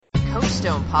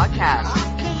Stone Podcast.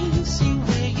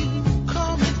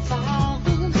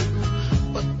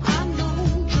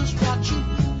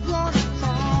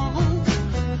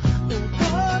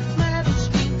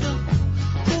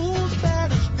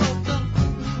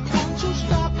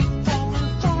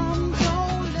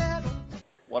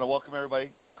 Want to welcome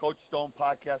everybody. Coach Stone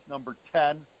Podcast number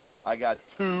 10. I got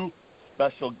two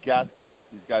special guests.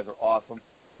 These guys are awesome.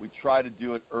 We try to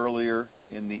do it earlier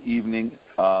in the evening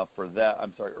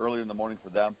earlier in the morning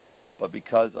for them, but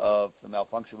because of the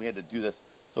malfunction, we had to do this.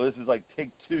 So this is like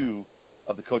take two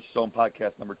of the Coach Stone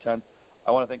Podcast number 10.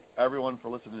 I want to thank everyone for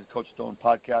listening to the Coach Stone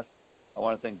Podcast. I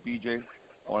want to thank BJ.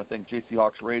 I want to thank JC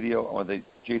Hawks Radio. I want to thank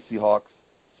JC Hawks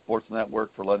Sports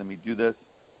Network for letting me do this.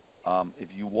 If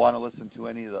you want to listen to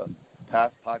any of the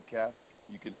past podcasts,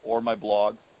 or my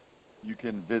blogs, you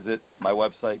can visit my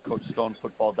website,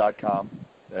 CoachStoneFootball.com.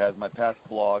 That has my past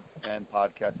blog and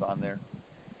podcasts on there.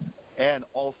 And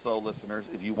also, listeners,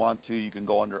 if you want to, you can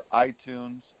go under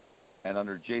iTunes and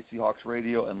under JC Hawks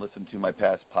Radio and listen to my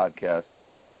past podcasts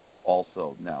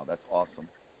also now. That's awesome.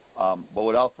 But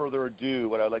without further ado,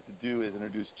 what I'd like to do is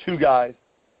introduce two guys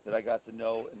that I got to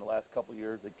know in the last couple of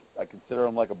years. I consider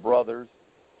them like a brothers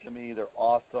to me. They're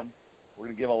awesome. We're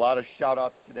going to give a lot of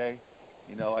shout-outs today.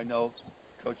 You know, I know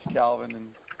Coach Kelvin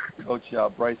and Coach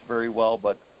Bryce very well,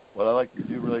 but what I'd like to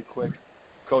do really quick,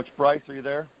 Coach Bryce, are you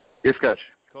there? Yes, Coach.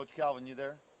 Coach Kelvin, you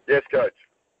there? Yes, Coach.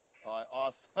 All right,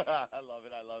 awesome. I love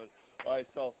it. All right,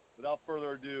 so without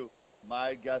further ado,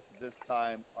 my guests this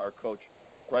time are Coach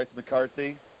Bryce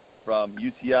McCarthy from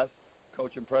UTS,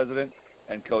 Coach and President,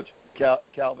 and Coach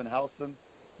Kelvin Howsan.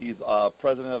 He's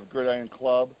President of Gridiron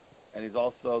Club, and he's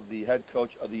also the head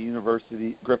coach of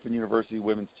the Griffin University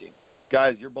women's team.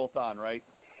 Guys, you're both on, right?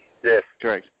 Yes,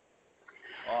 correct.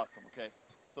 Awesome, okay.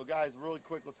 So, guys, really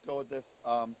quick, let's go with this.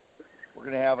 We're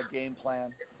going to have a game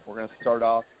plan. We're going to start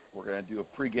off. We're going to do a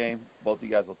pregame. Both of you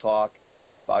guys will talk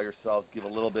about yourselves, give a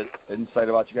little bit insight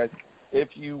about you guys.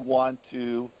 If you want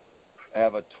to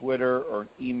have a Twitter or an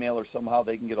email or somehow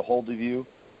they can get a hold of you,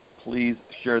 please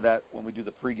share that when we do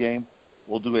the pregame.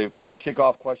 We'll do a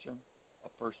kickoff question, a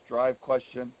first drive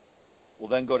question. We'll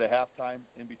then go to halftime.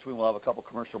 In between, we'll have a couple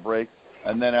commercial breaks.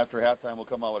 And then after halftime, we'll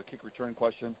come out with a kick return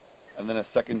question and then a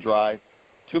second drive.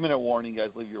 2-minute warning, guys,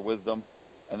 leave your wisdom.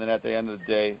 And then at the end of the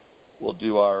day, we'll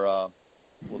do an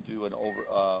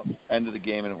end of the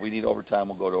game. And if we need overtime,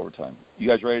 we'll go to overtime. You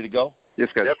guys ready to go? Yes,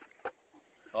 Coach. Yep.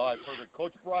 All right, perfect.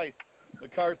 Coach Bryce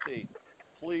McCarthy,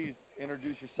 please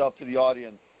introduce yourself to the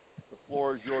audience. The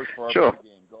floor is yours for our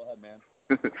game. Go ahead, man.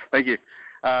 Thank you.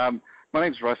 My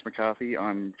name's Bryce McCarthy.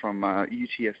 I'm from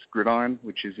UTS Gridiron,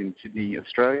 which is in Sydney,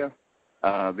 Australia,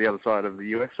 the other side of the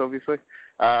US, obviously.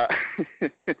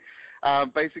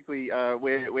 Basically,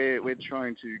 we're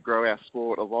trying to grow our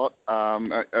sport a lot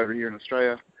over here in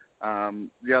Australia.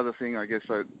 The other thing, I guess,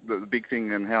 the big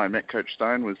thing and how I met Coach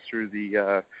Stone was through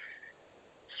the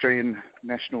Australian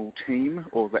national team,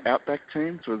 or the Outback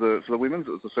team for the women's.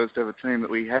 It was the first ever team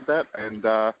that we had that, and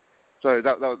so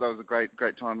that was a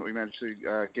great time that we managed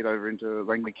to get over into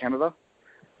Langley, Canada.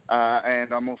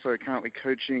 And I'm also currently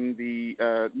coaching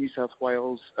the New South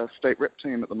Wales state rep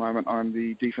team at the moment. I'm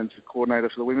the defensive coordinator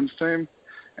for the women's team,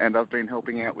 and I've been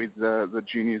helping out with the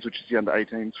juniors, which is the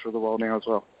under-18s, for a while now as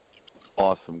well.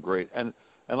 Awesome, great. And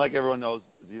like everyone knows,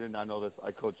 if you did not know this,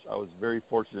 I was very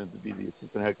fortunate to be the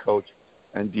assistant head coach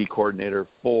and D coordinator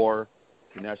for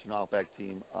the National Outback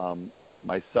team.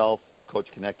 Myself, Coach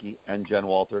Konecki, and Jen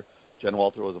Walter. Jen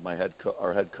Walter was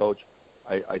our head coach.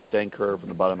 I thank her from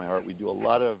the bottom of my heart. We do a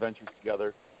lot of adventures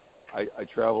together. I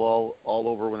travel all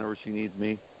over whenever she needs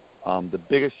me. The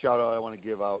biggest shout-out I want to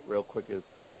give out real quick is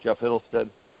Jeff Hiddlestead.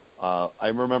 I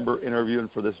remember interviewing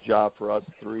for this job for us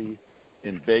three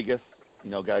in Vegas. You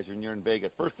know, guys, you're in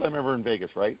Vegas. First time ever in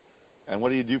Vegas, right? And what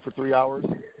do you do for 3 hours?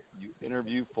 You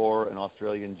interview for an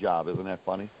Australian job. Isn't that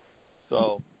funny?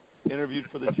 So interviewed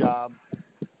for the job,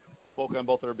 spoke on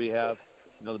both our behalf.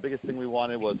 You know, the biggest thing we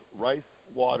wanted was rice,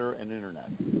 water, and internet.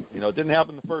 You know, it didn't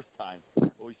happen the first time,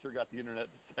 but we sure got the internet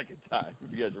the second time,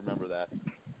 if you guys remember that.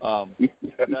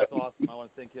 That's awesome. I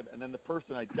want to thank him. And then the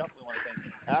person I definitely want to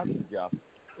thank after Jeff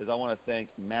is I want to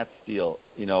thank Matt Steele.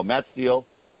 You know, Matt Steele,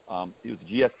 he was a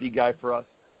GSD guy for us.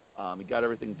 He got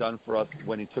everything done for us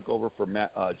when he took over for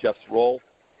Jeff's role.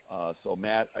 So,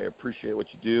 Matt, I appreciate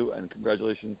what you do, and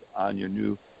congratulations on your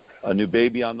new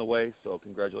baby on the way. So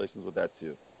congratulations with that,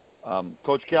 too.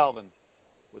 Coach Kelvin,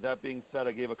 with that being said,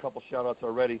 I gave a couple shout-outs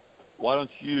already. Why don't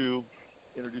you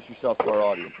introduce yourself to our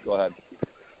audience? Go ahead.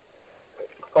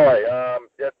 Hi,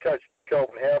 Coach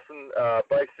Kelvin Howsan,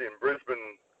 based in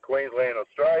Brisbane, Queensland,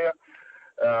 Australia.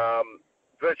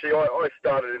 Virtually, I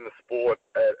started in the sport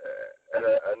at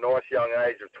a nice young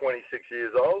age of 26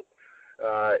 years old,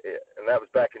 and that was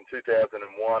back in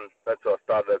 2001. That's how I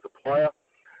started as a player.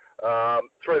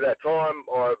 Through that time,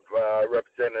 I've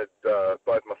represented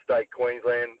both my state,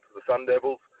 Queensland, for the Sun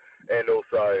Devils, and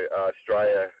also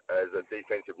Australia as a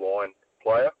defensive line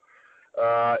player.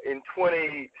 In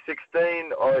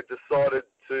 2016, I decided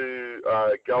to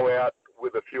go out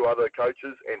with a few other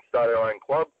coaches and start our own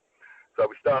club. So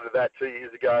we started that 2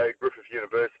 years ago, Griffith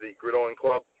University Gridiron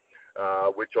Club,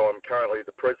 which I'm currently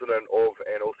the president of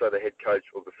and also the head coach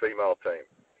of the female team.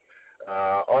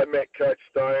 I met Coach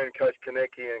Stone, Coach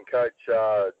Konecki, and Coach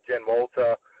Jen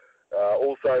Walter,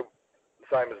 also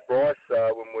same as Bryce,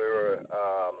 when we were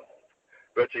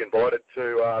virtually invited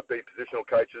to be positional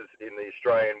coaches in the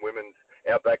Australian women's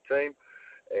outback team.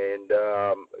 And,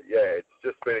 it's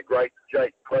just been a great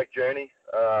journey.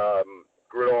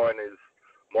 Gridiron is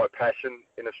my passion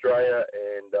in Australia,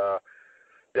 and,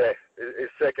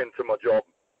 it's second to my job.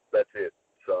 That's it.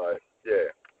 So,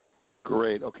 yeah.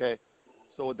 Great. Okay.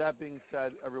 So with that being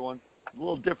said, everyone, a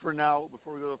little different now.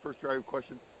 Before we go to the first drive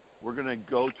question, we're going to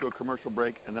go to a commercial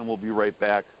break, and then we'll be right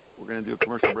back. We're going to do a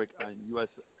commercial break on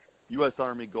U.S.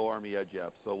 Army Go Army Edge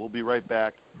app. So we'll be right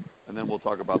back, and then we'll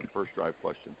talk about the first drive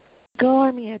question. Go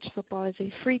Army Edge Football is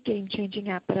a free game-changing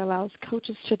app that allows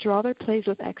coaches to draw their plays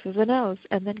with X's and O's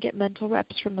and then get mental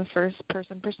reps from the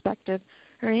first-person perspective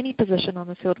or any position on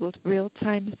the field with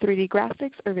real-time 3D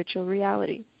graphics or virtual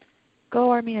reality. Go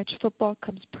Army Edge Football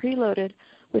comes preloaded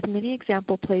with many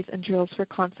example plays and drills for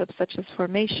concepts such as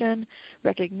formation,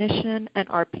 recognition, and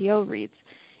RPO reads.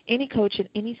 Any coach in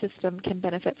any system can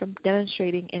benefit from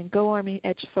demonstrating in Go Army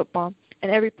Edge Football,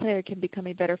 and every player can become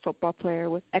a better football player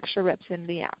with extra reps in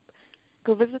the app.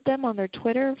 Go visit them on their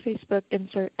Twitter or Facebook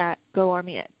insert at Go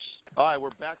Army Edge. All right, we're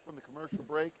back from the commercial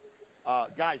break.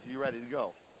 Guys, are you ready to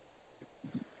go?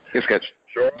 Yes, Coach.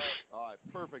 Sure. All right,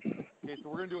 perfect. Okay, so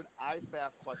we're going to do an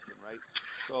IFAF question, right?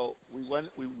 So we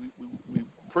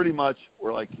pretty much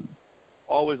were like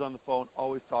always on the phone,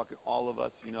 always talking, all of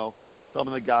us, some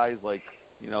of the guys like,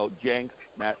 Jenks,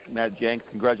 Matt Jenks,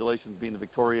 congratulations being the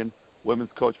Victorian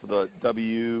women's coach for the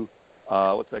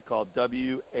what's that called?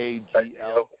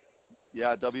 WAGL.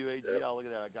 Yeah, WAGL. Look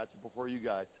at that. I got you before you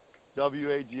guys.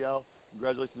 WAGL.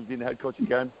 Congratulations being the head coach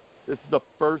again. This is the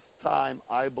first time,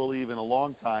 I believe, in a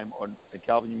long time, and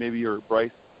Kelvin, maybe you're Bryce,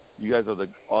 you guys are the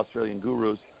Australian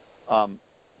gurus.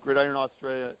 Gridiron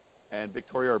Australia and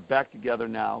Victoria are back together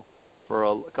now for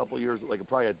a couple of years, like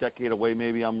probably a decade away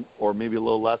maybe, or maybe a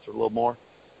little less or a little more.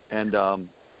 And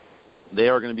they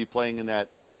are going to be playing in that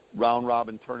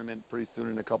round-robin tournament pretty soon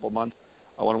in a couple of months.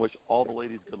 I want to wish all the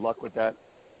ladies good luck with that.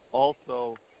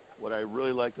 Also, what I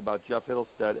really liked about Jeff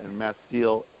Hiddlestead and Matt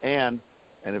Steele, and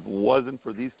if it wasn't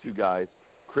for these two guys,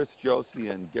 Chris Josie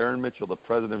and Darren Mitchell, the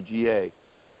president of GA,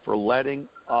 for letting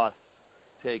us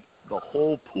take the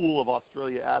whole pool of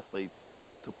Australia athletes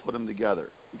to put them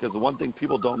together. Because the one thing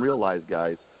people don't realize,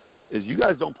 guys, is you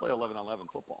guys don't play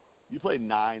 11-on-11 football. You play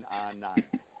 9-on-9.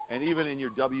 And even in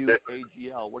your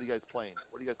WAGL, what are you guys playing?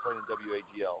 What are you guys playing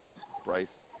in WAGL, Bryce?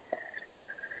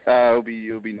 It'll be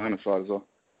 9-a-side as well.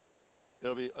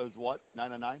 It was what?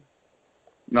 9-on-9?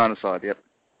 9-a-side, yep.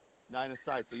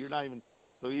 9-a-side. So you're not even.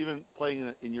 So even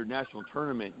playing in your national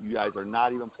tournament, you guys are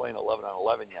not even playing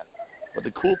 11-on-11 yet. But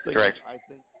the cool thing is, I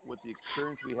think, with the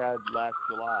experience we had last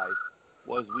July,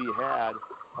 was we had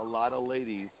a lot of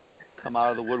ladies come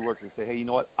out of the woodwork and say, hey, you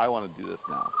know what? I want to do this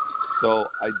now. So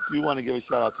I do want to give a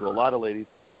shout-out to a lot of ladies.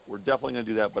 We're definitely going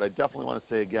to do that. But I definitely want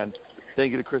to say again,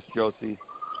 thank you to Chris Josie.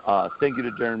 Thank you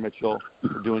to Darren Mitchell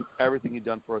for doing everything he's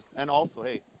done for us. And also,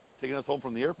 hey, taking us home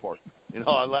from the airport.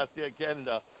 Last day in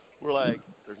Canada, we're like,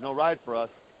 there's no ride for us.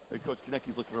 And Coach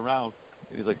Konecki's looking around,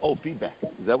 and he's like, oh, feedback.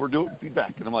 Is that what we're doing?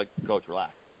 Feedback. And I'm like, Coach,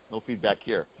 relax. No feedback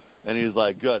here. And he's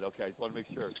like, good. Okay, I just want to make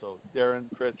sure. So, Darren,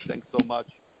 Chris, thanks so much.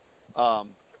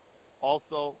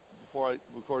 Also,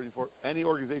 before any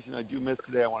organization I do miss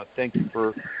today, I want to thank you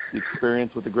for the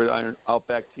experience with the Gridiron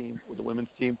Outback team, with the women's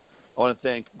team. I want to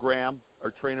thank Graham, our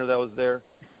trainer that was there,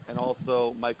 and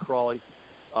also Mike Crawley.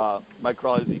 Mike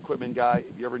Crawley is the equipment guy.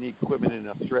 If you ever need equipment in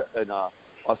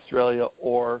Australia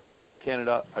or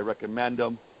Canada, I recommend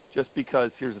them. Just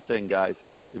because, here's the thing, guys.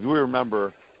 If you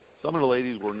remember, some of the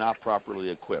ladies were not properly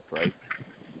equipped, right?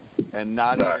 And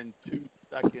not even 2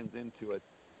 seconds into it,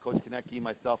 Coach Konecki,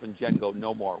 myself, and Jen go,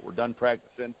 no more. We're done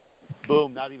practicing.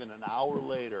 Boom, not even an hour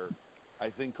later, I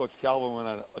think Coach Kelvin went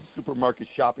on a supermarket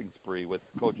shopping spree with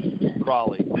Coach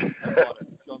Crawley and bought a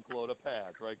junk load of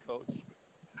pads, right, Coach?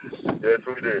 Yes,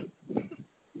 we did.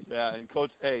 Yeah, and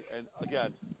Coach, hey, and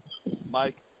again,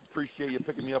 Mike, appreciate you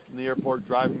picking me up from the airport,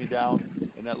 driving me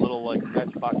down in that little,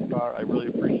 matchbox car. I really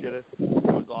appreciate it. It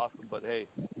was awesome. But, hey,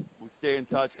 we stay in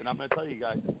touch. And I'm going to tell you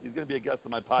guys, he's going to be a guest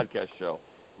on my podcast show.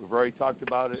 We've already talked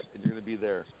about it, and you're going to be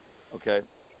there. Okay?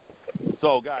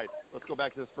 So, guys, let's go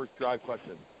back to this first drive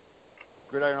question.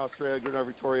 Gridiron Australia, Gridiron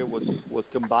Victoria was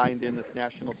combined in this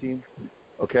national team.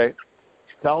 Okay?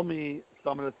 Tell me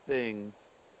some of the things,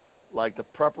 like the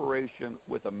preparation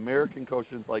with American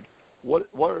coaches, like what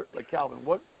are, like Kelvin,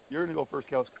 you're going to go first,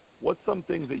 Kelvin. What's some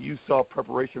things that you saw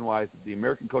preparation-wise that the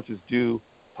American coaches do,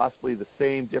 possibly the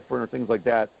same, different, or things like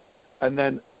that? And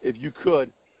then, if you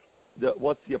could,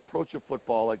 what's the approach of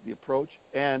football, like the approach,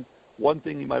 and one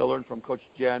thing you might have learned from Coach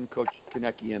Jen, Coach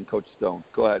Konecki, and Coach Stone.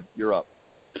 Go ahead. You're up.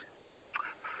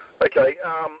 Okay.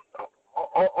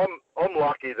 I'm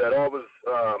lucky that I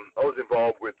was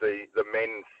involved with the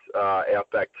men's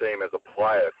Outback team as a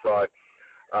player. So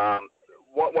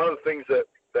one of the things that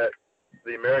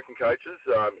the American coaches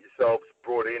yourselves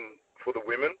brought in for the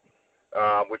women,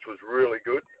 which was really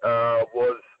good,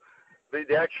 was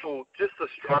the actual, just the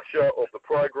structure of the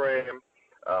program,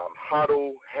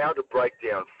 huddle, how to break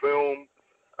down film,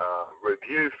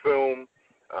 review film,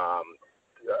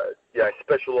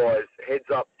 specialised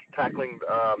heads-up tackling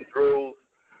drills,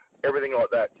 everything like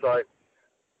that. So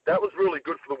that was really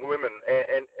good for the women.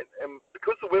 And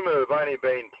because the women have only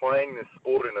been playing this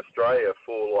sport in Australia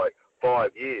for like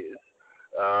 5 years,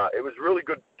 it was really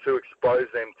good to expose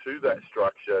them to that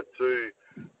structure, to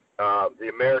the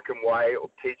American way of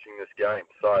teaching this game.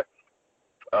 So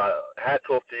hats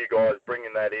off to you guys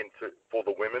bringing that in for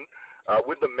the women.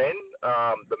 With the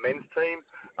men's team,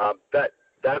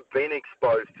 they've been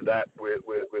exposed to that with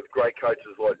great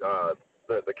coaches like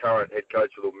the current head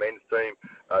coach of the men's team,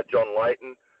 John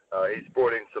Layton. He's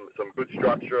brought in some good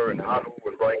structure and huddle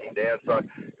and breaking down. So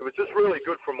it was just really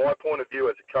good from my point of view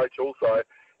as a coach also,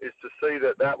 is to see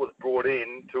that was brought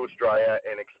in to Australia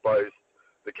and exposed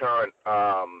the current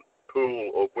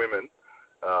pool of women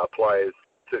players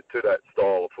to that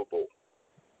style of football.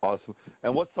 Awesome.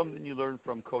 And what's something you learned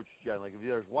from Coach Jen? Like, if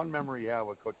there's one memory you have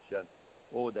with Coach Jen,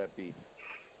 what would that be?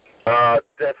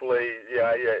 Definitely,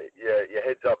 your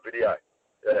heads-up video,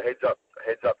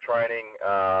 heads-up training,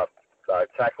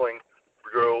 tackling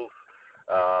drills.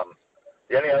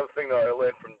 The only other thing that I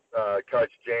learned from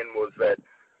Coach Jen was that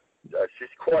she's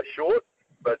quite short,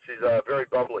 but she's very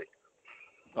bubbly.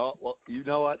 Oh, well, you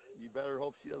know what? You better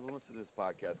hope she doesn't listen to this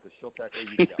podcast, because she'll tackle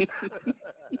you down.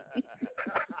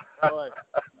 All right.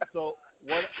 So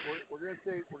what we're going to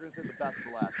say the best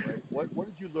for last, right? What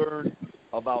did you learn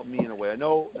about me in a way? I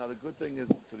know, now the good thing is,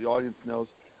 so the audience knows,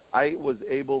 I was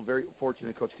very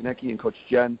fortunate, Coach Konecki and Coach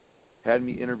Jen had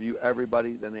me interview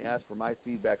everybody. Then they asked for my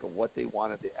feedback of what they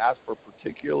wanted. They asked for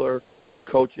particular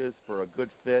coaches for a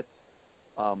good fit.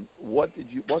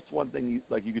 What's one thing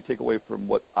you could take away from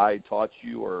what I taught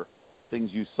you, or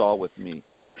things you saw with me?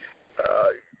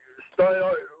 Stone,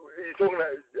 you're talking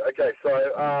about, okay,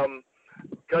 so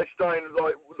Coach Stone,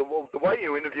 like the way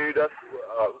you interviewed us,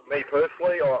 me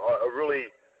personally, I really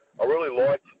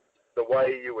liked the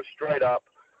way you were straight up.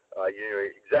 You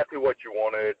knew exactly what you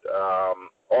wanted.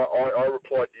 I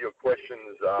replied to your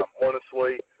questions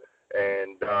honestly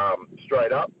and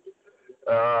straight up.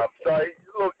 So,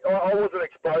 look, I wasn't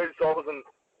exposed. I wasn't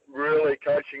really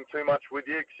coaching too much with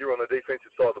you, because you were on the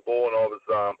defensive side of the ball and I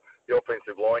was the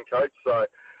offensive line coach. So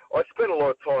I spent a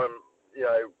lot of time,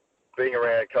 being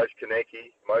around Coach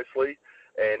Konecki mostly,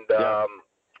 and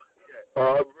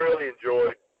I really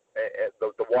enjoyed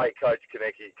the way Coach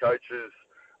Konecki coaches,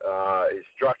 his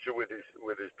structure with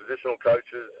his positional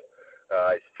coaches,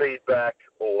 his feedback,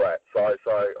 all that. So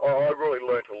I really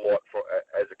learned a lot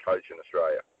as a coach in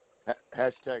Australia.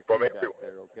 Hashtag from feedback everyone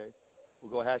there, okay?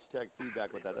 We'll go hashtag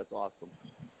feedback with that. That's awesome.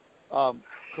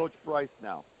 Coach Bryce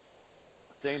now.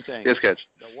 Same thing. Yes, Coach.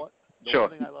 The one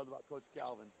thing I loved about Coach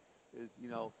Kelvin is,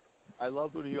 I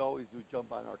loved when he always would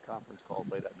jump on our conference calls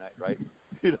late at night, right?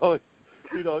 He'd jump on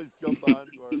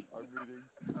to our meetings.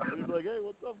 And he'd be like, hey,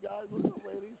 what's up, guys? What's up,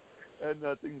 ladies? And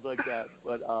things like that.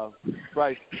 But,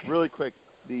 Bryce, really quick,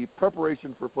 the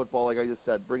preparation for football, like I just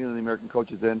said, bringing the American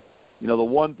coaches in, the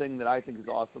one thing that I think is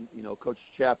awesome, Coach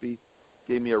Chappie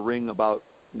gave me a ring about,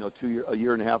 a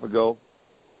year and a half ago,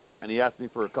 and he asked me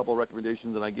for a couple of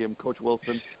recommendations, and I gave him Coach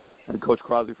Wilson and Coach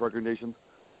Crosby for recommendations,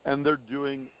 and they're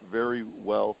doing very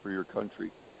well for your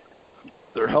country.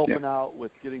 They're helping out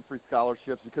with getting free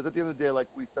scholarships, because at the end of the day,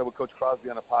 like we said with Coach Crosby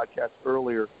on a podcast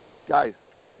earlier, guys,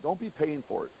 don't be paying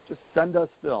for it. Just send us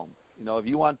film. If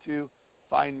you want to,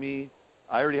 find me.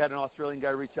 I already had an Australian guy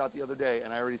reach out the other day,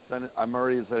 and I already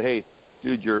said, hey,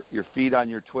 dude, your feed on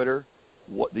your Twitter,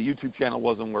 the YouTube channel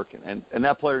wasn't working. And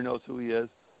that player knows who he is.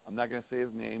 I'm not going to say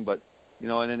his name, but,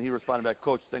 and then he responded back,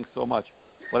 Coach, thanks so much.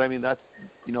 But, I mean, that's,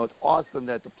 it's awesome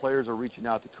that the players are reaching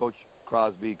out to Coach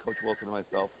Crosby, Coach Wilson, and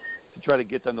myself to try to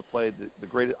get them to play the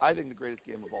greatest, I think the greatest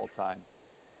game of all time.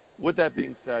 With that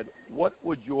being said, what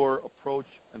would your approach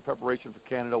and preparation for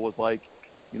Canada was like?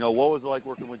 You know, what was it like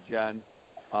working with Jen?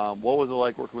 What was it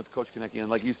like working with Coach Konecki? And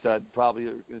like you said, probably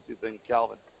you're going to see the thing,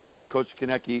 Kelvin. Coach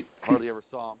Konecki hardly ever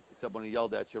saw him except when he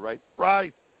yelled at you, right?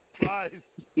 Bryce! And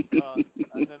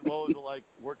then what was it like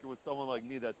working with someone like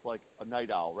me that's like a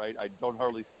night owl, right? I don't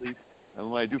hardly sleep.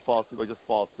 And when I do fall asleep, I just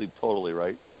fall asleep totally,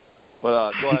 right?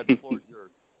 But go ahead, the floor is yours.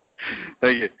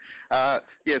 Thank you.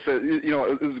 So, you know,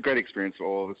 it was a great experience for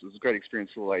all of us. It was a great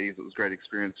experience for the ladies. It was a great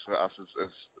experience for us as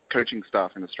coaching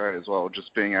staff in Australia as well,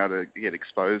 just being able to get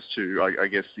exposed to, I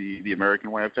guess, the American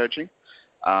way of coaching.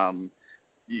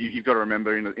 You've got to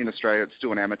remember, in Australia, it's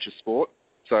still an amateur sport,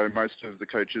 so most of the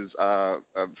coaches are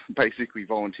basically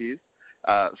volunteers.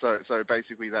 So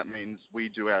basically that means we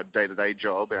do our day-to-day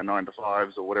job, our 9 to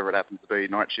 5s or whatever it happens to be,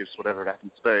 night shifts, whatever it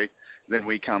happens to be. Then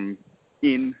we come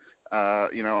in,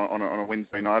 on a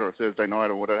Wednesday night or a Thursday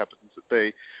night or whatever happens to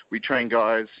be. We train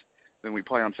guys, then we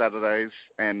play on Saturdays,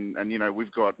 and you know,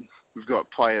 we've got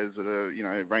players that are, you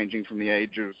know, ranging from the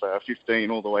age of 15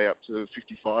 all the way up to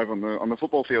 55 on the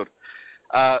football field.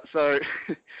 So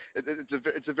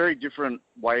it's a very different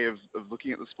way of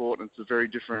looking at the sport, and it's a very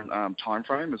different time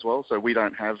frame as well. So we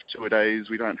don't have tour-a-days,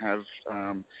 we don't have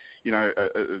a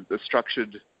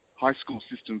structured high school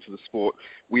system for the sport.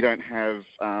 We don't have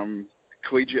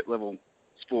collegiate level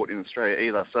sport in Australia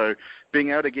either. So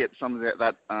being able to get some of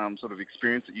that sort of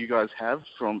experience that you guys have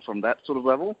from that sort of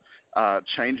level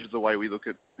changes the way we look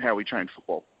at how we train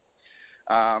football.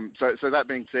 So that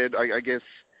being said, I guess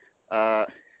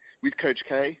with Coach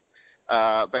K,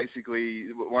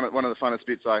 basically one of the funnest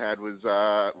bits I had was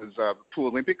pool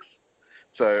Olympics.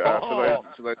 So for those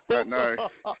who don't know,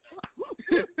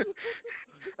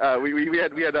 we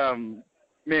had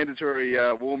mandatory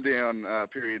warm down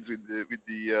periods with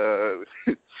the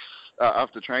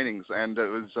after trainings, and it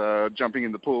was jumping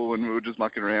in the pool, and we were just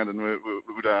mucking around, and we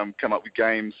would come up with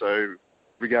games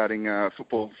regarding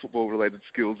football related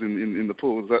skills in the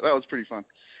pool. So that was pretty fun.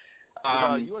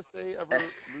 Did USA ever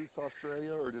lose to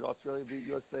Australia, or did Australia beat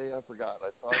USA? I forgot.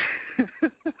 I thought.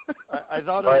 I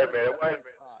thought. Wait a minute.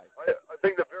 I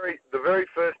think the very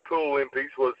first pool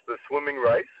Olympics was the swimming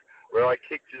race where I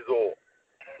kicked his all.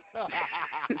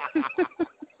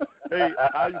 Hey,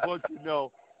 I just want you to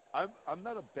know, I'm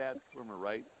not a bad swimmer,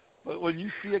 right? But when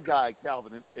you see a guy,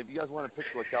 Kelvin, if you guys want a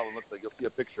picture of what Kelvin looks like, you'll see a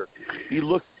picture. He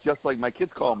looks just like, my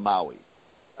kids call him Maui.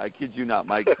 I kid you not.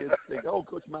 My kids think, oh,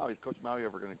 Coach Maui. Is Coach Maui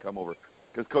ever going to come over?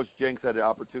 Because Coach Jenks had the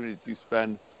opportunity to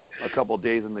spend a couple of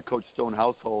days in the Coach Stone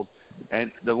household.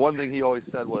 And the one thing he always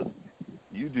said was,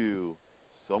 you do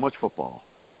so much football.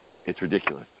 It's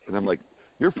ridiculous. And I'm like,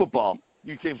 your football,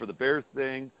 you came for the Bears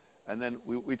thing. And then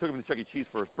we took him to Chuck E. Cheese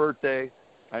for his birthday.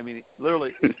 I mean,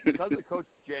 literally, because of Coach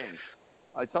Jenks,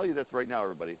 I tell you this right now,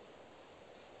 everybody.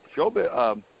 Chuck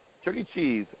E.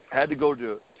 Cheese had to go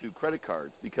to credit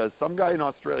cards because some guy in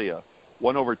Australia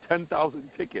won over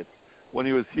 10,000 tickets when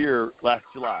he was here last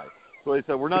July. So they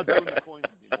said, we're not doing the coins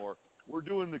anymore. We're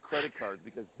doing the credit cards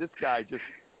because this guy just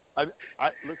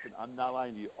listen, I'm not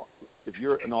lying to you. If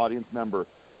you're an audience member,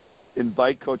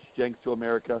 invite Coach Jenks to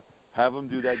America. Have him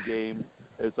do that game.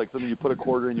 It's like something you put a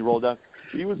quarter in, you roll down.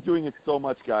 He was doing it so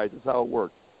much, guys. That's how it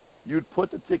worked. You'd put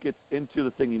the tickets into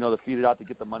the thing, to feed it out to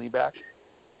get the money back.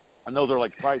 And those are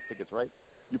like prize tickets, right?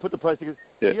 You put the prize tickets.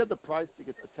 Yeah. He had the prize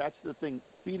tickets attached to the thing,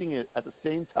 feeding it at the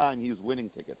same time he was winning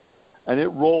tickets. And it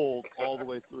rolled all the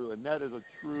way through. And that is a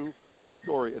true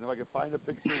story. And if I can find a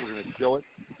picture, we're going to show it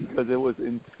because it was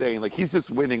insane. Like, he's just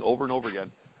winning over and over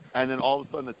again. And then all of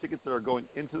a sudden, the tickets that are going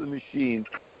into the machine,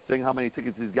 saying how many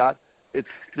tickets he's got, it's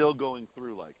still going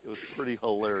through. Like, it was pretty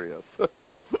hilarious.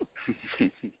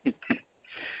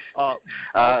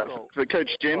 For Coach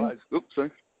Jen,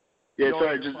 sorry. Yeah,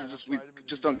 sorry,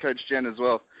 just on Coach Jen as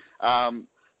well.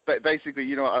 But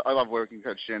basically, I love working with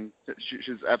Coach Jen.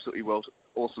 She's absolutely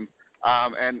awesome.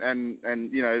 And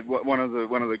one of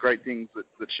the great things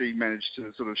that she managed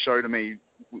to sort of show to me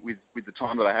with the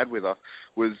time that I had with her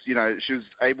was, she was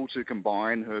able to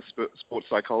combine her sports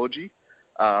psychology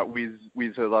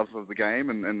with her love of the game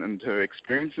and her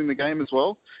experience in the game as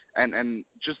well. And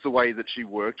just the way that she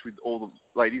worked with all the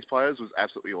ladies players was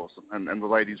absolutely awesome. And the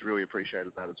ladies really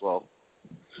appreciated that as well.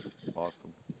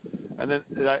 Awesome. And then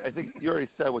I think you already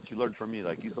said what you learned from me.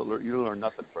 Like, you learned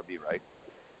nothing from me, right?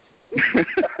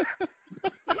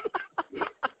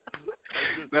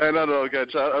 No, not at all,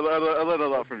 Coach. I learned a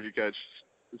lot from you, Coach.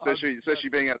 Especially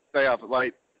being able to stay up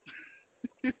late.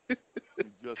 3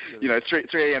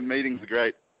 a.m. meetings are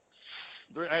great.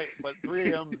 But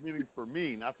 3 a.m. meetings for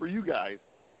me, not for you guys.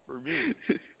 for me.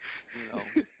 You know.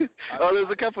 There's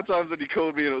a couple of times when he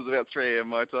called me and it was about 3 a.m.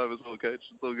 my time as well, Coach.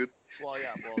 It's all good. Well,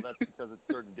 yeah. Well, that's because it's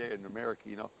a certain day in America.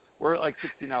 You know, we're like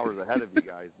 16 hours ahead of you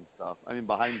guys and stuff. I mean,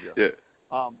 behind you. Yeah.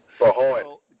 Behind.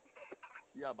 So,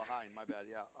 yeah, behind. My bad.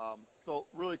 Yeah. So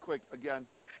really quick, again,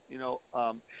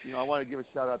 I want to give a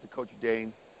shout out to Coach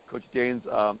Dane. Coach Dane's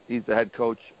he's the head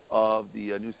coach of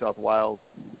the New South Wales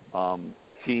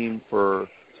team for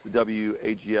the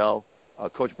WAGL.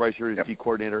 Coach Bryce here is D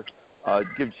coordinator.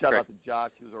 Give a shout out to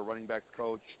Josh, who's our running backs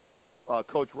coach.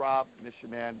 Coach Rob,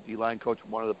 Michigan, D-line coach,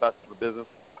 one of the best in the business.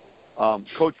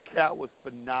 Coach Kat was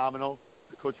phenomenal.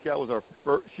 Coach Kat was our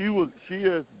first. She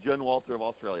is Jen Walter of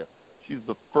Australia. She's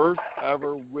the first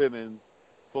ever women's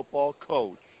football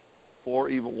coach for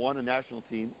even won a national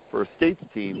team, for a state's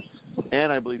team,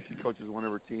 and I believe she coaches one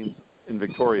of her teams in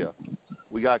Victoria.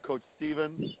 We got Coach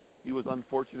Stevens. He was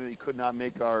unfortunate he could not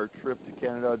make our trip to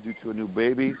Canada due to a new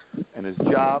baby and his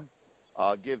job.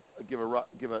 Give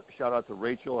a shout out to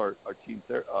Rachel, our team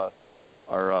there,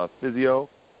 our physio.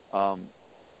 Also,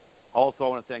 I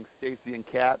want to thank Stacy and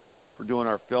Kat for doing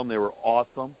our film. They were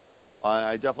awesome.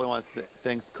 I definitely want to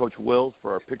thank Coach Wills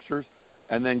for our pictures,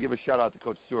 and then give a shout out to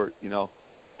Coach Stewart. You know,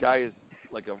 guy is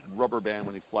like a rubber band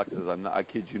when he flexes. I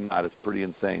kid you not, it's pretty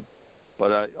insane.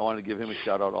 But I want to give him a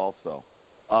shout out also.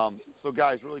 So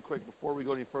guys, really quick before we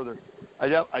go any further, I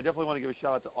definitely want to give a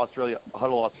shout out to Australia,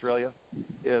 Huddle Australia.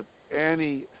 If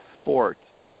any sport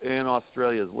in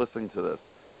Australia is listening to this,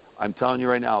 I'm telling you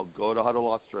right now, go to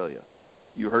Huddle Australia.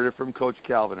 You heard it from Coach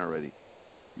Kelvin already.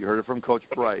 You heard it from Coach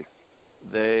Bryce.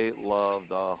 They love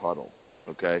the Huddle.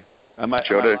 Okay? Am I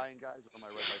lying, guys, or am I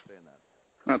right by saying that?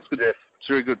 That's good. Yes. It's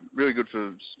really good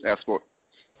for our sport.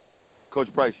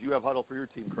 Coach Bryce, you have Huddle for your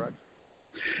team, correct?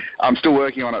 I'm still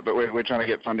working on it, but we're trying to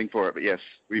get funding for it. But yes,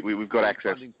 we've got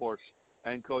access. Funding for it.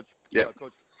 And Coach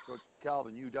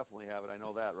Kelvin, you definitely have it. I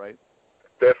know that, right?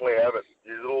 Definitely have it.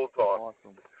 Use it all the time.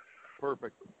 Awesome.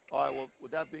 Perfect. All right, well,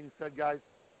 with that being said, guys,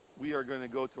 we are going to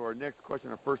go to our next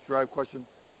question, our first drive question.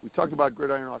 We talked about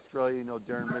Gridiron Australia. You know,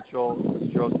 Darren Mitchell,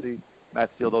 Josie, Matt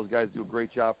Steele, those guys do a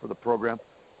great job for the program.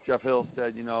 Jeff Hill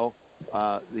said, he's no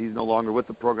longer with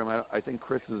the program. I think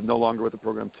Chris is no longer with the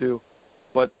program, too.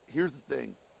 But here's the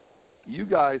thing. You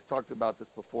guys talked about this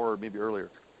before, or maybe earlier.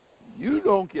 You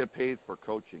don't get paid for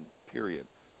coaching, period.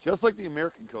 Just like the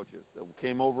American coaches that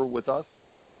came over with us,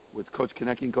 with Coach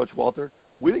Konecki and Coach Walter,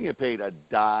 we didn't get paid a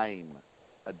dime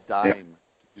to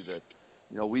do this.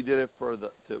 You know, we did it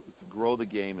to grow the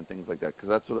game and things like that, because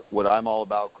that's what I'm all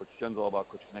about, Coach Jen's all about,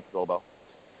 Coach Konecki's all about.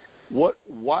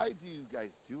 Why do you guys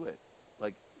do it?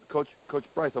 Like, Coach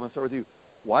Bryce, I'm going to start with you.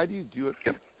 Why do you do it?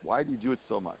 Why do you do it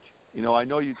so much? You know, I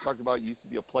know you talked about you used to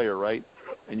be a player, right?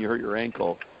 And you hurt your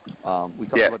ankle. We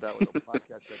talked about that with a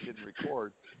podcast that didn't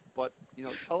record. But,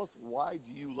 tell us, why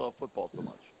do you love football so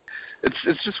much?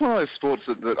 It's just one of those sports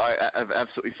that I have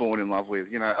absolutely fallen in love with.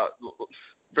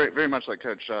 Very very much like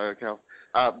Coach Cal.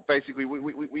 Basically,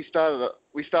 we start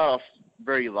off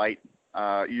very late.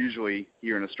 Usually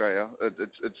here in Australia,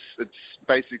 it's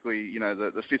basically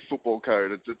the fifth football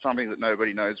code. It's something that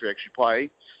nobody knows we actually play,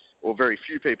 or very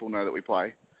few people know that we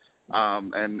play,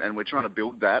 and we're trying to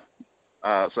build that.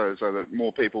 So that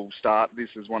more people start this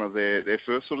as one of their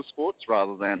first sort of sports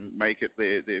rather than make it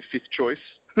their fifth choice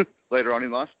later on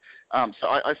in life. So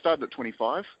I started at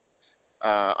 25.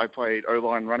 I played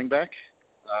O-line running back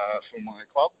for my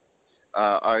club.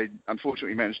 I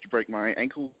unfortunately managed to break my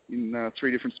ankle in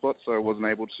 3 different spots, so I wasn't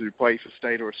able to play for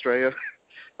state or Australia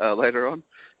later on.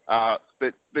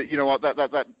 But you know what?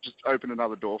 That just opened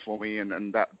another door for me,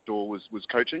 and that door was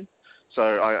coaching. So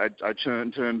I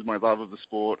turned my love of the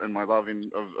sport and my love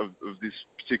of this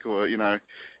particular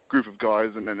group of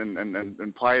guys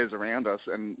and players around us,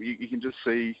 and you can just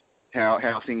see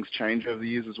how things change over the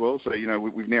years as well. So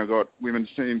we've now got women's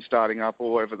teams starting up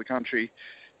all over the country,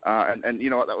 and you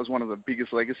know what? That was one of the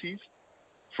biggest legacies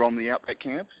from the Outback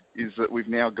camp, is that we've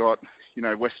now got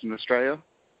Western Australia.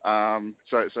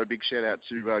 So big shout out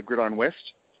to Gridiron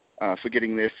West for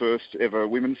getting their first ever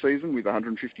women's season with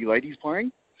 150 ladies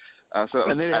playing.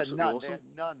 And they had none. Awesome. They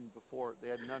had none before. They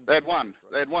had none. They had one.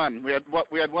 Right? They had one.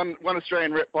 We had one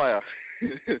Australian rep player.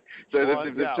 So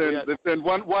they've turned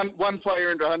one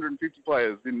player into 150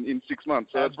 players in 6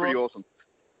 months. So that's pretty awesome.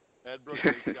 Ed Brooks,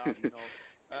 great job.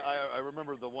 I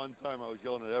remember the one time I was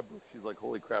yelling at Ed Brooks. She's like,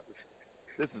 "Holy crap!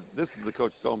 This is the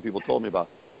Coach Stone people told me about."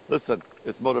 Listen,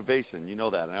 it's motivation. You know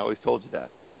that, and I always told you that.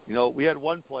 We had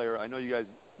one player. I know you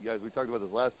guys. We talked about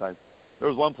this last time. There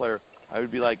was one player. I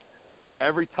would be like,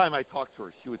 every time I talked to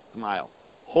her, she would smile.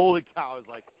 Holy cow! I was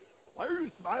like, "Why are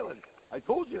you smiling? I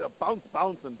told you to bounce,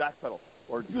 and backpedal,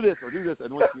 or do this, or do this."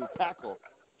 And when she would tackle,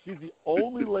 She's the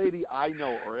only lady I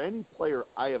know or any player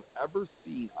I have ever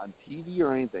seen on TV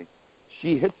or anything.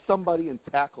 She hits somebody and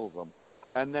tackles them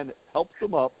and then helps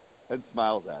them up and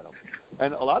smiles at them.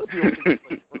 And a lot of people think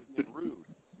it's like being rude.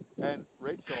 And,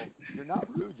 Rachel, you're not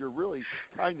rude. You're really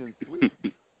kind and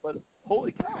sweet. But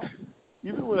holy cow,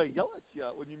 even when I yell at you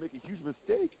when you make a huge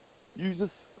mistake, you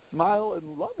just smile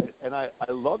and love it. And I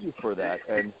love you for that.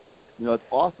 And, you know, it's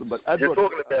awesome. But Ed You're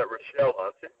talking about Rochelle,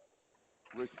 aren't you?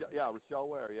 Rochelle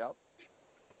Ware, yep.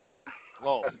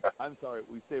 Oh, I'm sorry.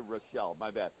 We say Rochelle. My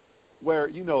bad. Where,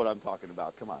 you know what I'm talking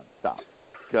about. Come on, stop.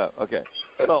 Okay.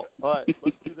 So, all right,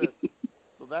 let's do this.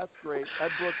 So that's great.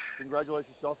 Ed Brooks,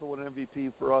 congratulations. She also won an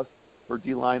MVP for us for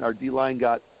D-line. Our D-line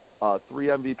got 3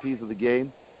 MVPs of the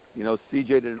game. You know, CJ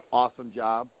did an awesome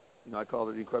job. You know, I call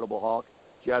her the Incredible Hulk.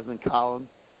 Jasmine Collins,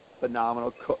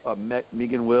 phenomenal.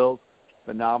 Megan Wills,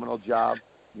 phenomenal job.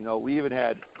 You know, we even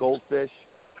had Goldfish.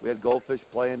 We had Goldfish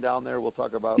playing down there. We'll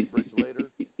talk about Bryce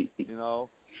later. You know,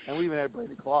 and we even had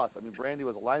Brandy Kloss. I mean, Brandy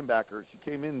was a linebacker. She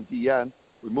came in DN.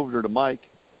 We moved her to Mike,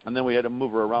 and then we had to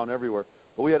move her around everywhere.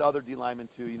 But we had other D linemen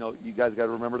too. You know, you guys got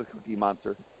to remember the Cookie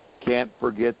Monster. Can't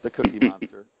forget the Cookie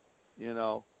Monster. You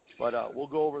know, but we'll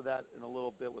go over that in a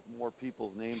little bit with more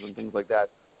people's names and things like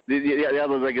that. The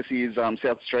other legacy is South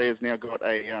Australia's now got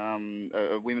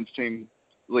a women's team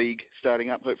league starting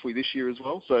up hopefully this year as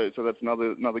well. So that's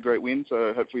another great win.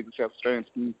 So hopefully the South Australians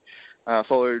can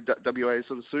follow WA's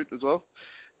sort of suit as well.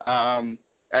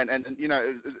 And you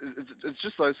know, it's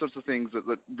just those sorts of things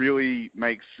that really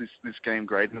makes this game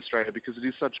great in Australia, because it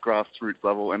is such grassroots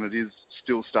level and it is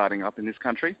still starting up in this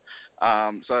country.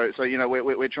 So you know,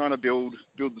 we're trying to build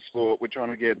the sport. We're trying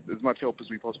to get as much help as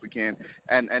we possibly can.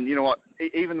 And you know what?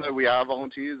 Even though we are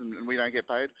volunteers and we don't get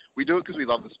paid, we do it because we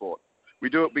love the sport. We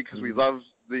do it because we love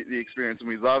the experience, and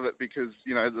we love it because,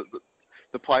 you know,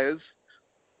 the players,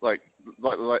 like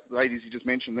ladies you just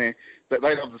mentioned there, that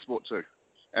they love the sport too.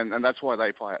 And that's why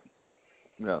they play it.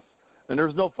 Yes. And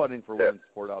there's no funding for women's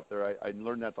sport out there. I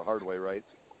learned that the hard way, right?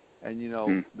 And, you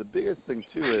know, the biggest thing,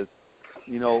 too, is,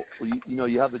 you know,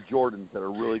 you have the Jordans that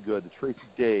are really good, the Tracy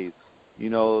Days, you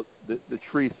know, the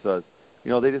Teresas. You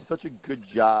know, they did such a good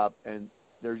job, and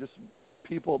they're just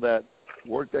people that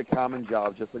work that common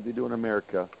job just like they do in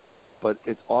America. But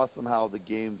it's awesome how the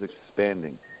game's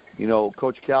expanding. You know,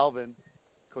 Coach Kelvin,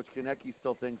 Coach Konecki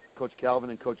still thinks Coach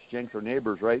Kelvin and Coach Jenks are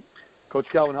neighbors, right? Coach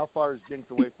Kelvin, how far is Jenks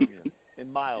away from you?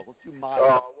 In miles. Let's do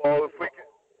miles. Well,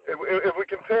 if we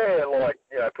compare, like,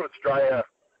 you know, put Australia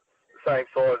the same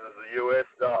size as the US,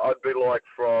 I'd be like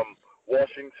from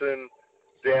Washington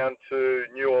down to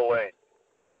New Orleans.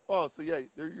 Oh, so yeah,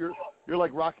 you're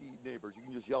like Rocky neighbors. You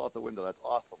can just yell out the window. That's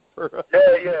awesome.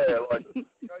 yeah, like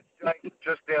Coach Jenks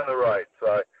just down the road.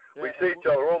 So we see each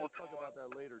other all the time. We'll talk about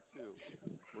that later too.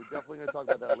 We're definitely going to talk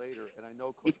about that later. And I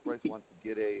know Coach Bryce wants to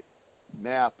get a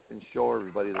map and show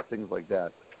everybody the things like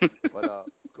that. But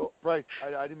Bryce,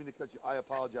 I didn't mean to cut you. I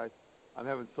apologize. I'm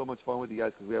having so much fun with you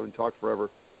guys because we haven't talked forever.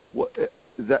 What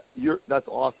is that? That's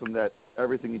awesome that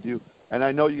everything you do. And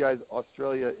I know you guys,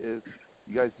 Australia is.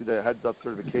 You guys do the heads-up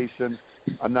certification.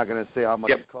 I'm not going to say how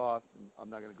much it costs. I'm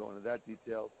not going to go into that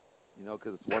detail, you know,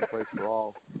 because it's one price for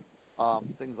all,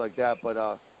 things like that.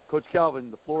 But, Coach Kelvin,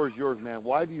 the floor is yours, man.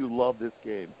 Why do you love this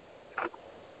game?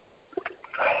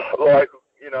 Like,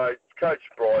 you know, Coach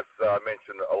Bryce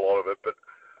mentioned a lot of it, but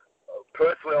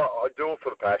personally, I do it for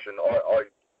the passion.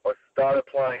 I started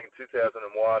playing in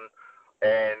 2001,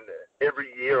 and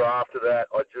every year after that,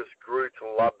 I just grew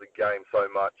to love the game so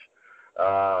much.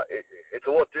 It's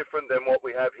a lot different than what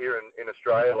we have here in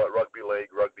Australia, like rugby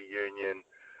league, rugby union,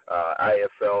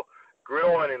 AFL.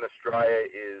 Gridiron in Australia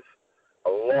is a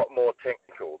lot more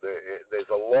technical. There's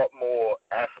a lot more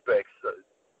aspects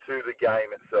to the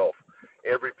game itself.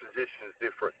 Every position is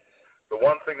different. The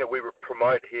one thing that we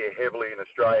promote here heavily in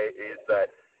Australia is that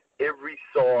every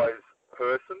size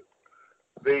person,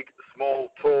 big, small,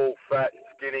 tall, fat,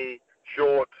 skinny,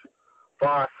 short,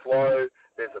 fast, slow,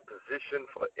 there's a position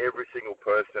for every single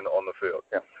person on the field.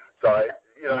 Yeah. So,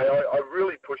 you know, I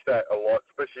really push that a lot,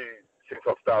 especially since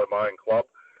I've started my own club.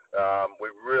 We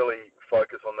really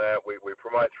focus on that. We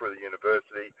promote through the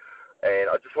university. And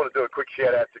I just want to do a quick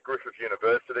shout-out to Griffith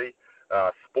University,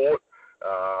 sport.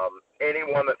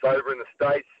 Anyone that's over in the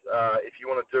States, if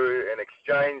you want to do an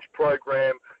exchange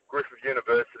program, Griffith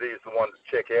University is the one to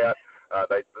check out.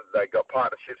 They got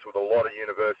partnerships with a lot of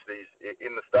universities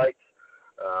in the States.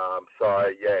 So,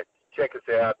 yeah, check us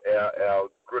out. Our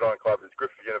Gridiron Club is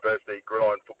Griffith University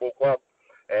Gridiron Football Club,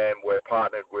 and we're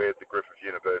partnered with the Griffith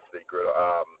University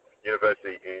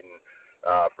in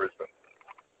Brisbane.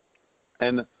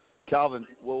 And, Calvin,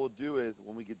 what we'll do is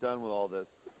when we get done with all this,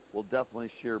 we'll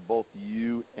definitely share both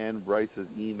you and Bryce's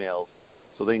emails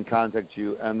so they can contact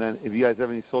you. And then if you guys have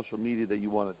any social media that you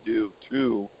want to do,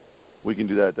 too, we can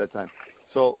do that at that time.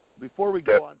 So before we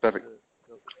go on to the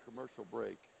commercial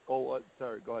break.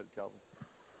 Sorry. Go ahead, Kelvin.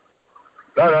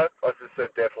 No, I just said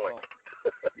definitely.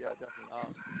 Yeah,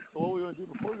 definitely. So what we want to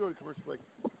do before we go to commercial break,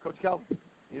 Coach Kelvin,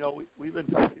 we've been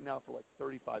talking now for like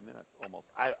 35 minutes almost.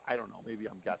 I don't know. Maybe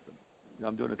I'm guessing.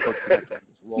 I'm doing a Coach Connect. I'm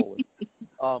just rolling.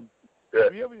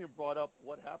 We haven't even brought up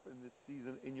what happened this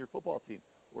season in your football team.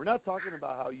 We're not talking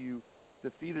about how you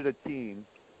defeated a team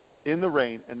in the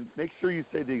rain, and make sure you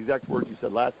say the exact words you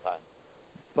said last time.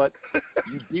 But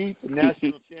you beat the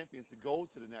national champions to go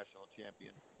to the national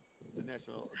champion,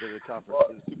 the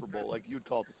conference, the Super Bowl, like you'd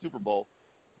call it the Super Bowl.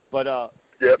 But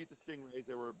you beat the Stingrays.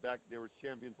 They were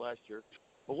champions last year.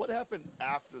 But what happened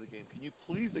after the game? Can you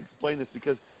please explain this?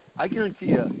 Because I guarantee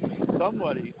you,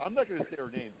 somebody, I'm not going to say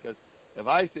her name because if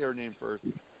I say her name first,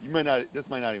 this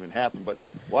might not even happen. But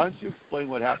why don't you explain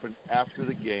what happened after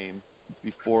the game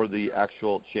before the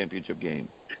actual championship game?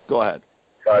 Go ahead.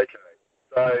 Okay.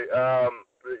 So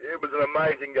it was an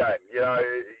amazing game. You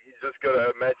just got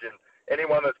to imagine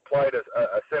anyone that's played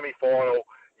a semi-final,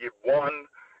 you've won,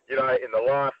 in the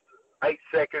last 8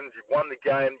 seconds, you've won the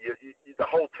game. The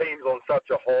whole team's on such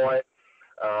a high.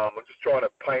 I'm just trying to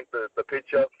paint the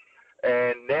picture.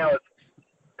 And now it's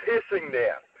pissing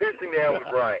down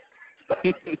with rain. So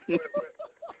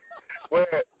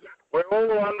we're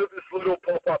all under this little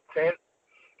pop-up tent.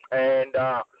 And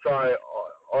so I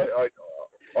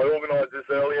organised this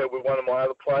earlier with one of my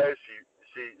other players.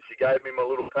 She gave me my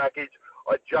little package.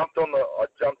 I jumped down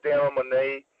on my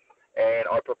knee, and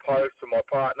I proposed to my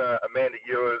partner Amanda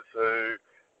Ewers, who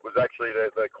was actually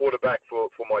the quarterback for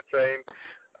my team.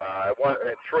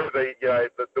 And through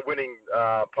the winning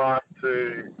pass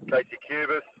to Casey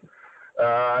Cubis,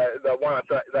 they won us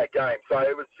that game. So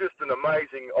it was just an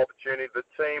amazing opportunity. The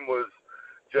team was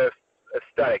just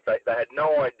ecstatic. They had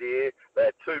no idea. They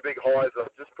had 2 big highs. I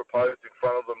just proposed in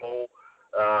front of them all.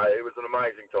 It was an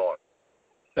amazing time.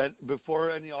 Ben,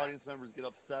 before any audience members get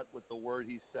upset with the word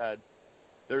he said,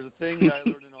 there's a thing that I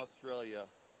learned in Australia.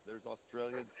 There's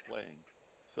Australian slang.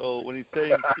 So when he's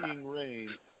saying seeing rain,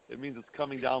 it means it's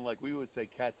coming down like we would say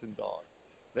cats and dogs.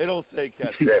 They don't say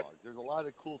cats and dogs. There's a lot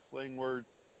of cool slang words.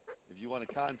 If you want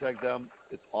to contact them,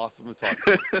 it's awesome to talk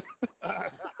to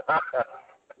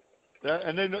them.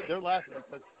 And they're laughing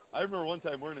because I remember one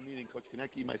time we're in a meeting, Coach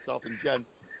Konecki, myself, and Jen,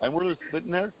 and we're just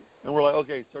sitting there, and we're like,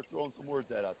 okay, start throwing some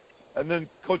words at us. And then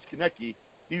Coach Konecki,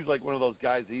 he's like one of those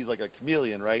guys, he's like a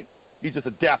chameleon, right? He's just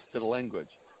deaf to the language.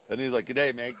 And he's like, good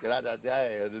day, mate,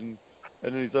 da-da-da-da. And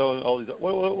then he's all these,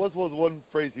 what was one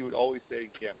phrase he would always say in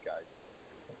camp, guys?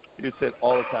 He would say it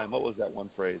all the time. What was that one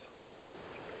phrase?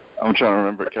 I'm trying to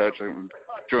remember, Coach. I'm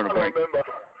drawing a blank.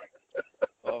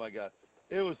 Oh, my God.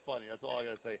 It was funny. That's all I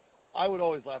got to say. I would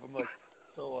always laugh. I'm like,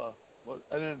 what?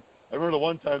 And then I remember the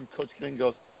one time Coach King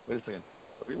goes, wait a second,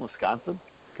 are we in Wisconsin?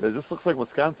 Because this looks like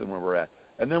Wisconsin where we're at.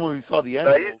 And then when we saw the end,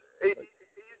 he used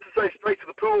to say straight to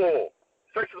the pool hall,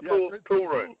 straight to the pool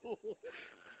room.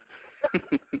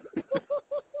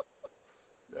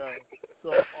 Yeah, so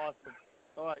awesome.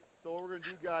 All right, so what we're going to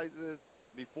do, guys, is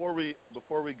before we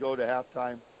go to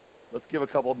halftime, let's give a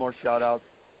couple more shout-outs.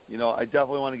 I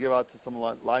definitely want to give out to some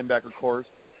linebacker cores.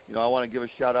 I want to give a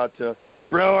shout-out to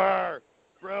Brewer,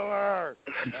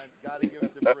 and got to give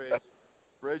it to Bridge.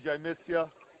 Bridge, I miss you.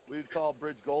 We'd call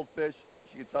Bridge Goldfish.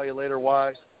 She can tell you later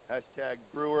why.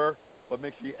 #Brewer, but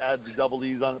make sure you add the double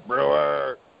E's on it.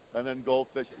 Brewer, and then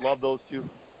Goldfish. Love those two.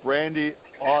 Brandy,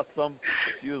 awesome.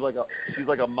 She's like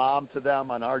a mom to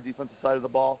them on our defensive side of the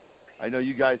ball. I know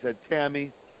you guys had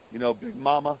Tammy, Big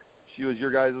Mama. She was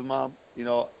your guys' mom.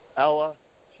 Ella,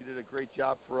 she did a great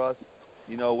job for us.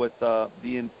 With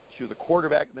she was a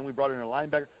quarterback, and then we brought her in a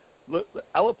linebacker. Look,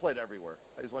 Ella played everywhere.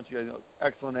 I just want you guys to know,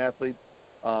 excellent athlete.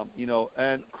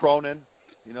 And Cronin,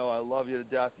 I love you to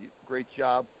death. Great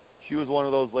job. She was one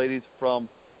of those ladies from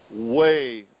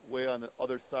way on the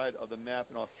other side of the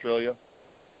map in Australia.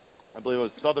 I believe it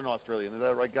was Southern Australia. Is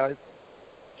that right, guys?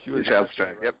 She was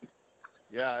Australia. Right? Yep.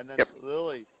 Yeah, and then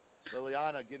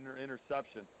Liliana getting her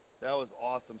interception. That was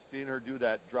awesome. Seeing her do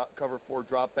that cover 4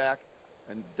 drop back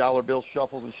and dollar bill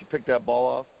shuffles when she picked that ball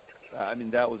off.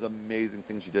 That was amazing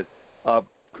thing she did.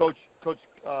 Coach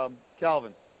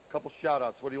Kelvin, a couple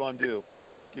shout-outs. What do you want to do?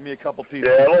 Give me a couple people.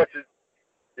 I'll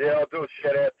do a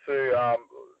shout-out to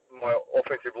my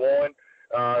offensive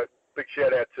line. Big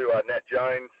shout-out to Nat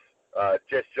Jones,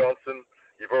 Jess Johnson.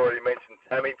 You've already mentioned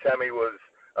Tammy. Tammy was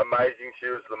amazing. She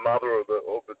was the mother of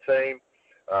the team.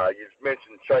 You've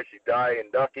mentioned Tracy Day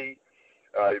and Ducky,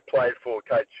 who played for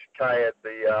Coach K at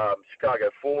the Chicago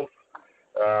Force.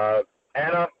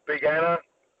 Anna, big Anna,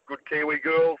 good Kiwi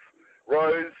girls.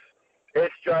 Rose,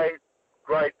 SJ,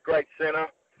 great centre.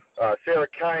 Sarah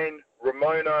Kane,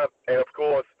 Ramona, and of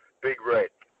course, Big Red.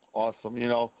 Awesome,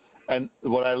 And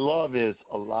what I love is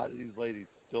a lot of these ladies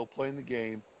still playing the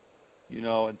game,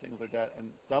 and things like that.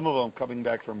 And some of them coming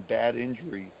back from bad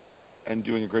injuries and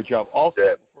doing a great job.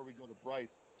 Also, before we go to Bryce,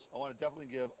 I want to definitely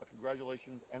give a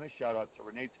congratulations and a shout-out to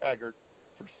Renee Taggart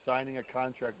for signing a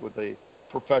contract with a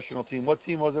professional team. What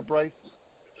team was it, Bryce?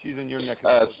 She's in your neck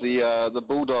of the It's the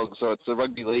Bulldogs, so it's a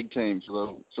rugby league team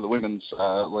for the women's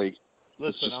league.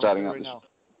 Listen, it's just starting up right now,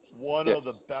 one of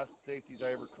the best safeties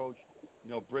I ever coached.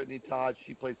 Brittany Todd,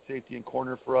 she played safety and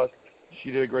corner for us.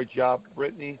 She did a great job.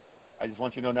 Brittany, I just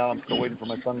want you to know now I'm still waiting for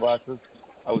my sunglasses.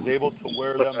 I was able to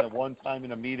wear them at one time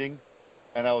in a meeting,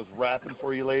 and I was rapping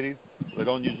for you ladies. I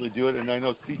don't usually do it, and I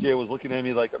know CJ was looking at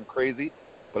me like I'm crazy,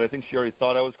 but I think she already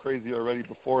thought I was crazy already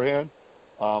beforehand.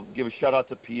 Give a shout-out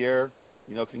to Pierre.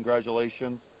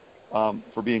 Congratulations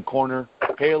for being corner.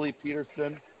 Haley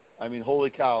Peterson, holy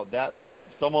cow,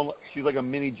 she's like a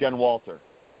mini Jen Walter.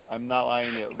 I'm not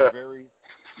lying to you. Very,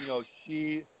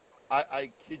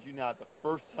 I kid you not, the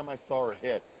first time I saw her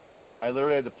hit, I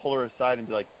literally had to pull her aside and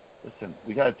be like, listen,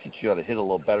 we got to teach you how to hit a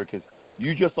little better because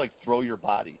you just throw your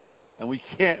body, and you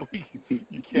can't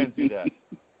do that,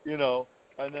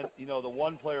 And then, the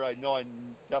one player I know I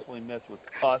definitely missed was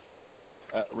Cuss,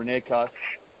 Renee Cuss.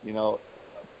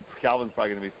 Calvin's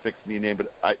probably going to be fixed me name,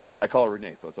 but I call her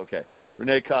Renee, so it's okay.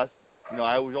 Renee Cuss.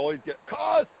 I would always get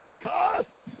Cuss.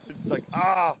 It's like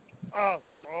stone,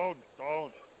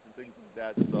 and things like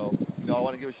that. So, I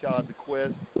want to give a shout out to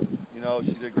Quiz.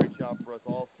 She did a great job for us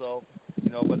also.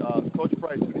 But Coach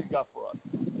Bryce, what do you got for us?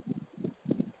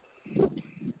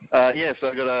 So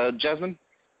I got Jasmine.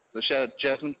 The shout out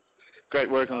Jasmine.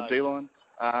 Great work on the D-line.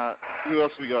 Who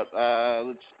else we got?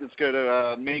 Let's go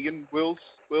to Megan Wills.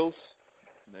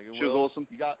 Megan she was awesome.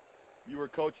 You were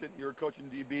coaching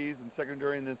DBs and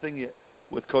secondary, and the thing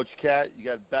with Coach Cat, you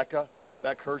got Beck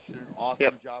Hirsch did an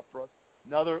awesome job for us.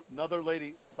 Another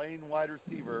lady playing wide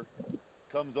receiver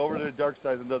comes over to the dark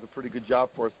side and does a pretty good job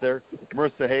for us there.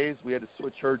 Marissa Hayes, we had to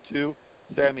switch her too.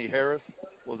 Sammy Harris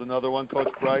was another one. Coach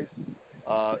Bryce.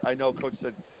 I know Coach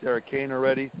said Sarah Kane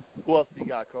already. Who else do you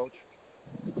got, Coach?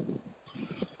 Who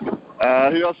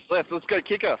else is left? Let's go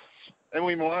kicker.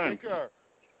 Emily Malone. Kicker.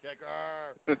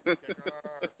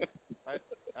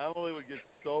 Emily would get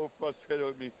so frustrated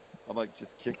with me. I'm like,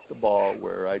 just kick the ball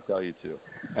where I tell you to.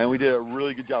 And we did a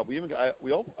really good job. I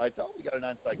thought we got an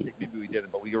onside kick. Maybe we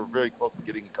didn't, but we were very close to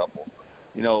getting a couple.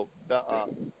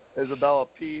 Isabella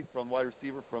P. from wide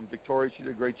receiver from Victoria, she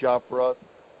did a great job for us.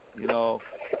 You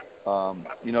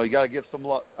got to give some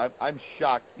love. I'm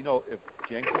shocked. If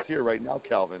Jenks is here right now,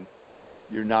 Kelvin,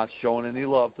 you're not showing any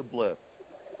love to Bliss.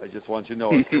 I just want you to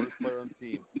know, our first player on the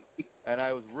team. And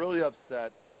I was really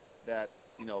upset that,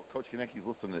 Coach Konecki's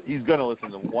listening. He's going to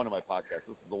listen to one of my podcasts.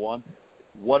 This is the one.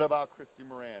 What about Christy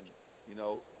Moran?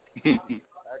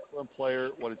 Excellent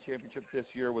player. Won a championship this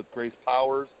year with Grace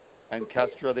Powers and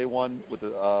Kestra. They won with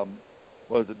the,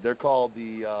 they're called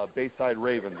the Bayside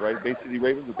Ravens, right? Bay City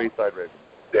Ravens or Bayside Ravens?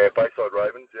 Yeah, Bayside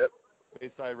Ravens, yep.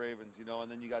 Bayside Ravens,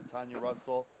 and then you got Tanya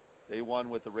Russell. They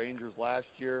won with the Rangers last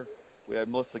year. We had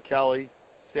Melissa Kelly,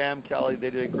 Sam Kelly.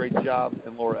 They did a great job,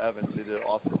 and Laura Evans. They did an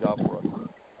awesome job for us.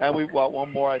 And we've got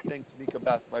one more, I think, Tamika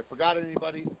Best. If I forgot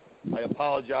anybody, I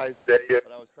apologize. Yeah.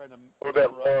 But I was trying to. What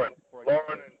about Lauren?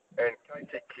 Lauren and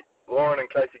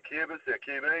Casey Cubis, they're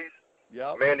QBs.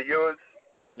 Yeah. Amanda Ewers.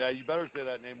 Yeah, you better say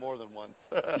that name more than once.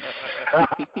 I'll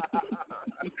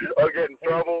get in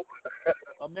trouble.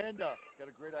 Amanda, got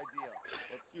a great idea.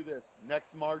 Let's do this.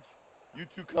 Next March, you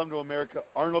two come to America,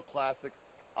 Arnold Classic.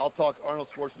 I'll talk Arnold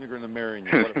Schwarzenegger into marrying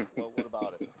you. What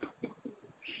about it?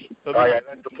 So yeah,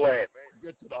 that's the plan.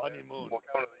 Get to the honeymoon. We'll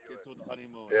come to the Get to the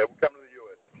honeymoon. Yeah, we'll come to the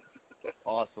U.S.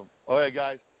 Awesome. All right,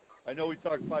 guys. I know we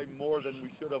talked probably more than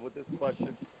we should have with this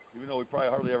question, even though we probably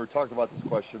hardly ever talked about this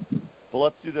question. But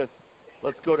let's do this.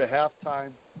 Let's go to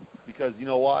halftime because you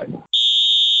know why?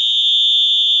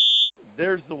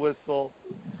 There's the whistle.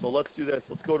 So let's do this.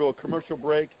 Let's go to a commercial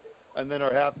break and then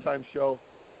our halftime show.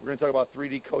 We're going to talk about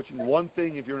 3D coaching. One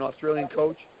thing, if you're an Australian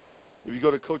coach, if you go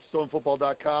to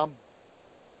CoachStoneFootball.com,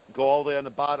 go all the way on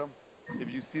the bottom. If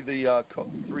you see the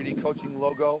 3D coaching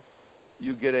logo,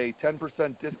 you get a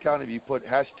 10% discount if you put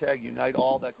hashtag Unite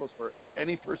All. That goes for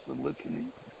any person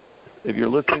listening. If you're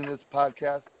listening to this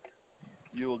podcast,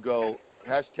 you will go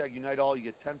hashtag Unite All. You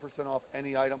get 10% off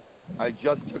any item. I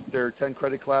just took their 10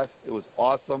 credit class. It was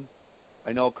awesome.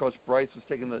 I know Coach Bryce was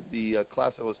taking the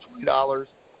class that was $20.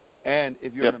 And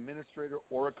if you're an administrator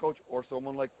or a coach or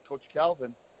someone like Coach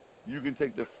Kelvin, you can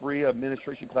take the free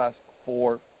administration class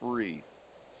for free.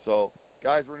 So,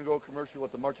 guys, we're going to go commercial,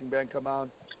 let the marching band come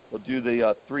on. We'll do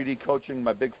the 3D coaching,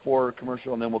 my Big Four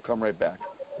commercial, and then we'll come right back.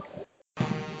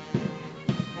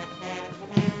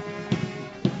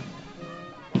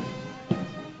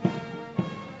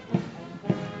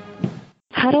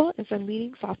 Huddle is a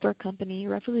leading software company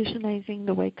revolutionizing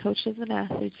the way coaches and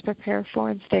athletes prepare for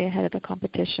and stay ahead of the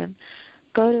competition.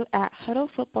 Go to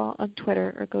 @HuddleFootball on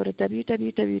Twitter or go to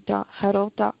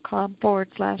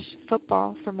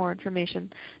www.huddle.com/football for more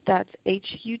information. That's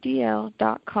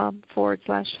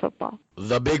HUDL.com/football.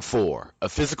 The Big Four, a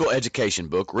physical education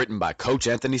book written by Coach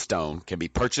Anthony Stone, can be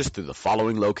purchased through the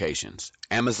following locations: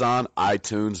 Amazon,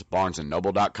 iTunes,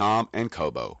 BarnesandNoble.com, and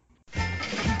Kobo.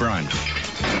 Brunch,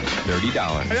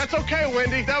 $30. Hey, that's okay,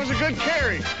 Wendy. That was a good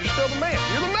carry. You're still the man.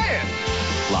 You're the man.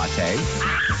 Latte,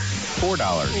 $4.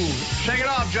 Shake it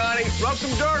off, Johnny. Rub some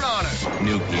dirt on it.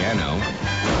 New piano,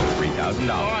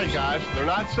 $3,000. All right, guys. They're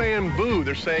not saying boo.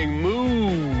 They're saying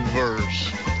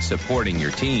movers. Supporting your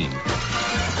team.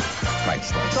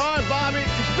 Priceless. All right, Bobby.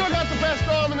 You still got the best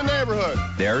arm in the neighborhood.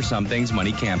 There are some things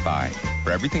money can't buy.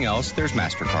 For everything else, there's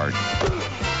MasterCard.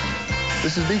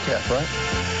 This is decaf, right?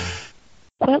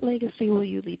 What legacy will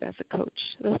you leave as a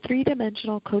coach? The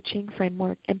three-dimensional coaching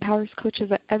framework empowers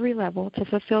coaches at every level to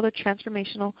fulfill their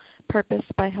transformational purpose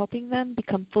by helping them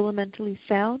become fundamentally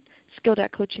sound, skilled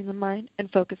at coaching the mind,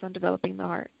 and focused on developing the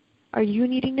heart. Are you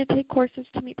needing to take courses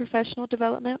to meet professional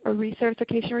development or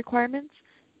recertification requirements?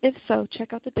 If so,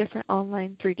 check out the different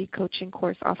online 3D coaching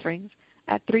course offerings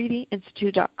at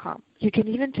 3dinstitute.com. You can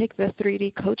even take the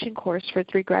 3D coaching course for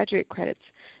 3 graduate credits.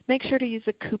 Make sure to use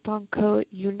the coupon code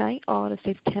UNITEALL to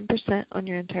save 10% on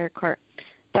your entire cart.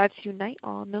 That's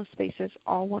UNITEALL, no spaces,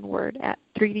 all one word, at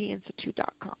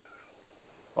 3dinstitute.com.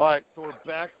 All right, so we're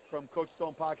back from Coach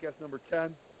Stone podcast number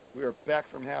 10. We are back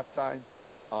from halftime.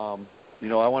 I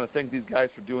want to thank these guys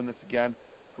for doing this again.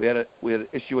 We had an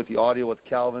issue with the audio with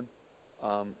Kelvin,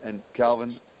 and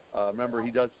Kelvin, remember, he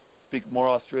does speak more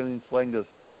Australian slang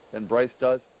than Bryce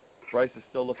does. Bryce is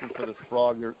still looking for this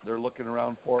frog they're looking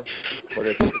around for, but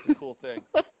it's a cool thing.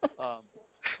 Well,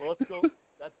 let's go.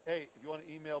 Hey, if you want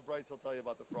to email Bryce, he'll tell you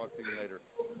about the frog thing later.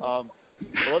 So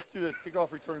let's do this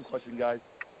kickoff return question, guys.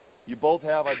 You both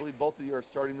have, I believe both of you are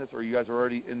starting this, or you guys are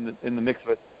already in the mix of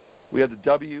it. We have the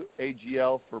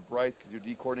WAGL for Bryce because you're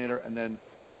D coordinator, and then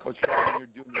Coach Kelvin, you're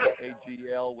doing the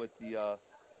AGL with the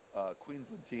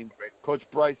Queensland team. Coach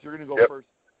Bryce, you're going to go first.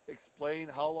 Explain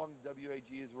how long WAGL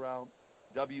is around.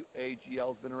 WAGL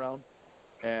has been around,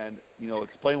 and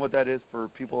explain what that is for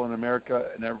people in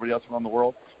America and everybody else around the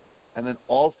world. And then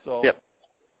also,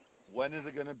 when is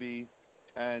it going to be?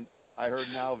 And I heard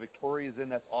now Victoria's in.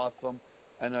 That's awesome,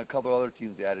 and a couple other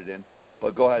teams added in.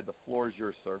 But go ahead, the floor is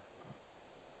yours, sir.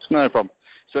 No problem.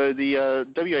 So the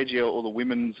WAGL, or the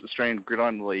Women's Australian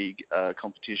Gridiron League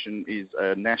competition, is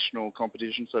a national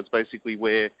competition. So it's basically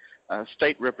where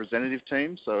state representative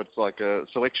teams, so it's like a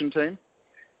selection team,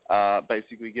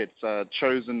 basically gets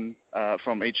chosen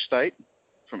from each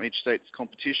state's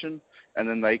competition, and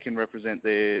then they can represent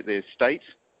their state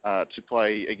to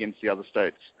play against the other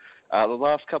states. The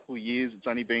last couple of years, it's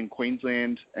only been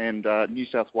Queensland and New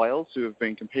South Wales who have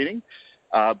been competing.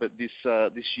 But this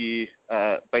year,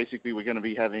 basically, we're going to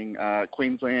be having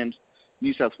Queensland,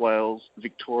 New South Wales,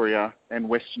 Victoria, and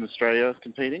Western Australia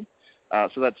competing.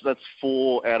 So that's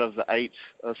 4 out of the 8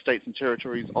 states and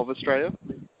territories of Australia.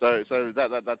 So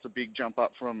that's a big jump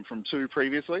up from 2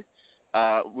 previously.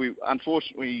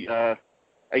 Unfortunately,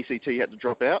 ACT had to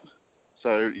drop out.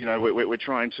 So we're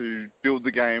trying to build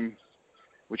the game.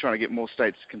 We're trying to get more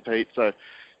states to compete. So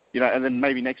and then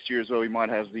maybe next year as well, we might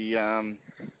have the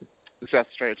South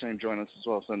Australia team join us as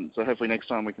well. So hopefully next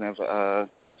time we can have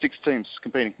 6 teams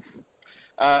competing.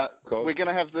 We're going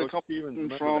to have the competition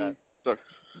from... Sorry.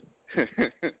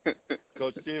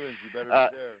 Coach Stevens, you better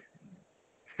be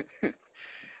there.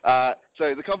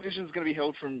 So the competition is going to be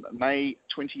held from May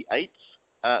 28th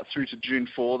through to June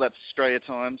 4. That's Australia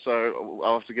time. So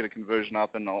I'll have to get a conversion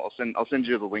up, and I'll send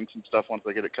you the links and stuff once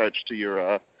I get it coached to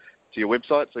your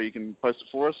website, so you can post it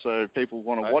for us. So if people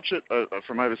want to watch it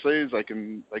from overseas, they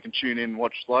can tune in,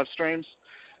 watch live streams,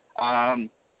 so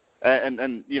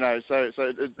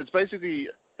it's basically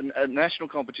a national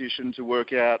competition to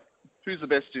work out who's the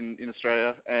best in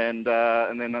Australia, and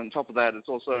then on top of that, it's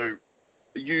also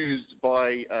used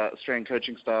by Australian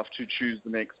coaching staff to choose the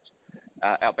next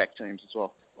Outback teams as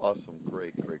well. Awesome,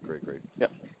 great.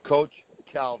 Yep. Coach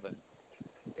Kelvin,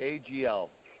 AGL,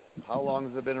 how long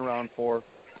has it been around for?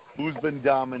 Who's been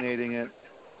dominating it,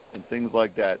 and things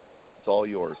like that? It's all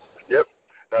yours. Yep,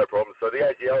 no problem. So the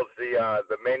AGL is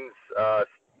the men's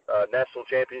national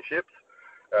championships.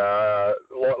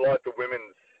 Like the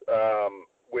women's,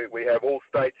 we have all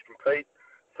states compete.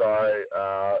 So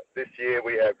this year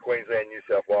we have Queensland, New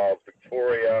South Wales,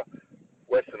 Victoria,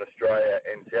 Western Australia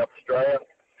and South Australia.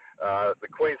 The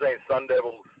Queensland Sun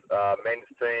Devils men's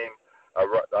team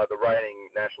are the reigning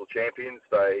national champions.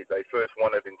 They first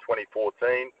won it in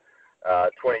 2014,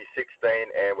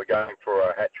 2016, and we're going for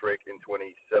a hat trick in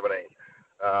 2017.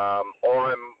 I'm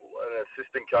an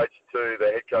assistant coach to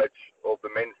the head coach of the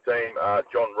men's team,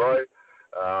 John Rowe.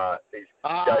 He's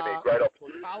gave me a great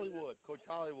opportunity. Coach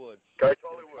Hollywood.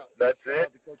 That's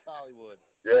it. Coach Hollywood.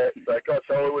 Yeah, so Coach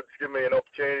Hollywood's given me an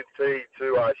opportunity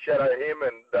to shadow him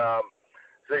and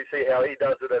see how he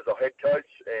does it as a head coach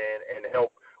and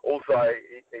help. Also,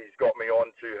 he's got me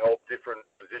on to help different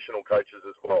positional coaches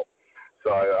as well.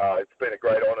 So it's been a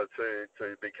great honour to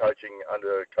be coaching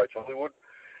under Coach Hollywood.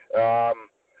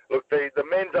 Look, the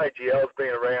men's AGL has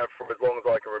been around for as long as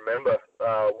I can remember,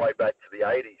 way back to the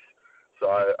 80s. So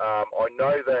I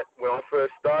know that when I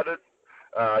first started,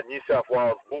 New South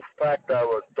Wales Wolfpack, they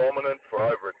were dominant for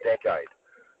over a decade,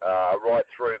 right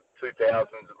through 2000s,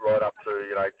 right up to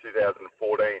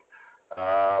 2014.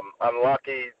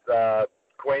 Unlucky,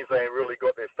 Queensland really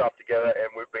got their stuff together, and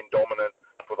we've been dominant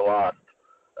for the last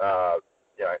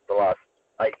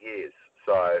 8 years.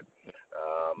 So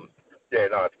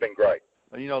it's been great.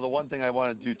 And, the one thing I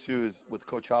want to do too is with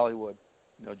Coach Hollywood,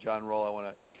 John Roll, I want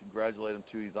to congratulate him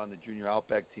too. He's on the Junior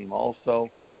Outback team also.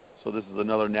 So this is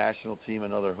another national team,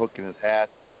 another hook in his hat.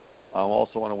 I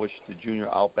also want to wish the Junior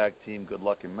Outback team good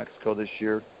luck in Mexico this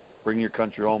year. Bring your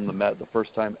country home, the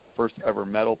first ever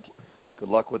medal. Good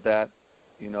luck with that,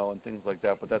 and things like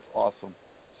that. But that's awesome.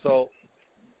 So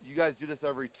you guys do this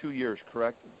every 2 years,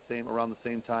 correct? Around the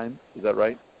same time. Is that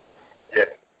right? Yeah.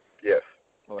 Yes.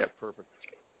 All right, perfect.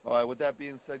 All right, with that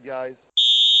being said, guys,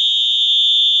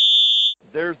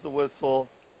 there's the whistle.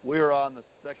 We are on the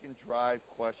second drive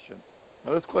question.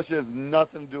 Now, this question has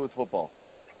nothing to do with football,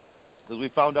 because we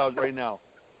found out right now,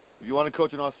 if you want to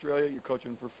coach in Australia, you're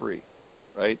coaching for free,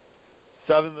 right?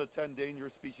 7 of the 10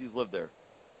 dangerous species live there.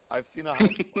 I've seen a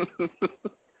house spider.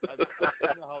 I've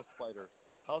seen a house spider.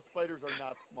 House spiders are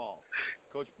not small.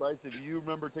 Coach Bryce, if you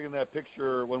remember taking that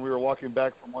picture when we were walking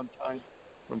back from one time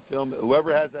from film,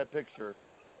 whoever has that picture,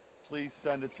 please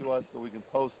send it to us so we can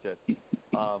post it.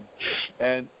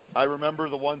 And I remember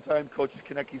the one time Coach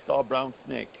Konecki saw a brown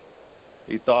snake.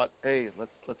 He thought, hey,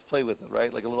 let's play with it,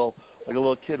 right? Like a little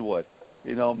kid would.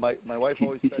 My wife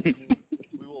always said to me,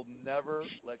 we will never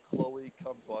let Chloe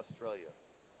come to Australia.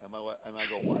 And I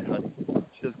go, why?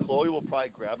 She says, Chloe will probably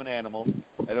grab an animal,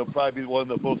 and it'll probably be one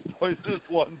of the most poisonous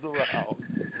ones around.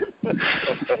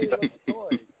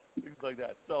 Things like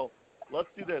that. So let's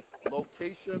do this.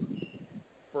 Location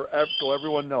so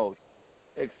everyone knows.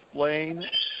 Explain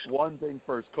one thing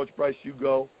first. Coach Bryce, you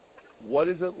go. What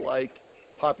is it like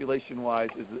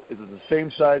population-wise? Is it the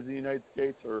same size as the United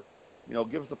States, or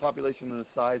give us the population and the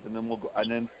size, and then we'll go,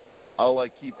 and then I'll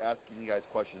keep asking you guys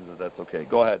questions if that's okay.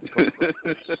 Go ahead.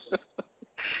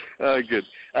 Good.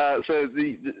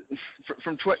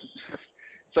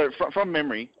 From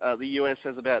memory, the US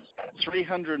has about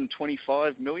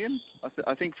 325 million,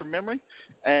 I think, from memory,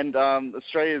 and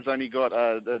Australia's only got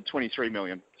 23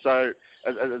 million. So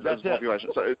as a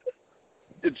population, so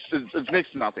it's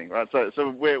next to nothing, right?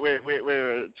 So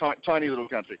we're a tiny little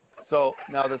country. So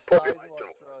now the size of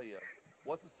Australia.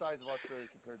 What's the size of Australia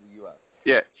compared to the US?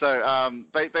 Yeah, so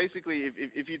basically,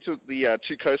 if you took the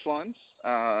two coastlines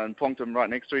and plonked them right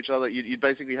next to each other, you'd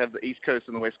basically have the East Coast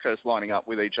and the West Coast lining up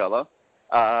with each other.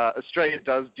 Australia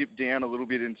does dip down a little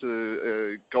bit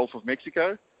into Gulf of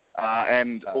Mexico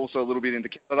and also a little bit into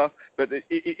Canada. But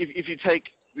if you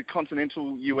take the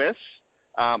continental US,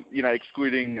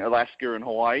 excluding Alaska and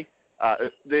Hawaii,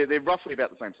 they're roughly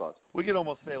about the same size. We could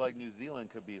almost say like New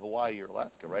Zealand could be Hawaii or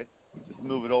Alaska, right? Just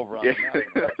move it over on the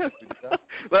map.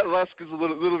 Alaska's a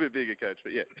little bit bigger, Coach,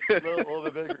 but yeah. a little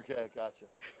bit bigger, okay, gotcha.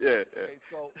 Yeah. Okay,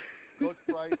 so Coach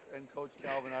Bryce and Coach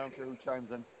Kelvin, I don't care who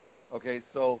chimes in. Okay,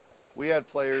 so we had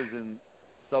players in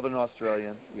Southern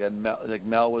Australia. We had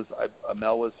Mel was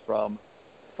from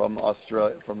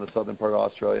Australia, from the southern part of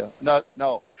Australia. No.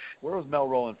 Where was Mel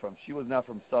Rowland from? She was not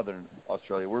from Southern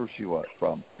Australia. Where was she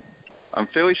from? I'm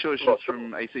fairly sure she was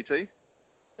from ACT.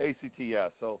 ACT, yeah.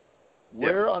 So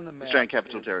where on the map? Australian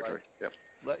Capital Territory. Yep.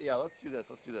 Let's do this.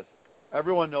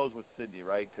 Everyone knows what Sydney,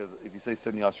 right? Because if you say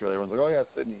Sydney, Australia, everyone's like, oh yeah,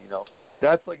 Sydney.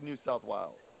 That's like New South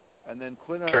Wales. And then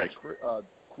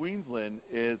Queensland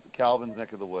is Calvin's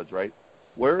neck of the woods, right?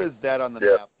 Where is that on the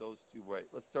map? Those two, right?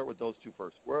 Let's start with those two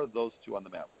first. Where are those two on the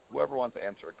map? Whoever wants to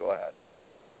answer it, go ahead.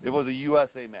 It was a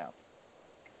USA map.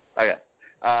 Okay.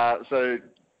 So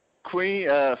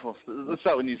Let's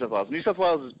start with New South Wales. New South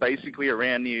Wales is basically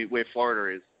around near where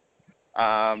Florida is.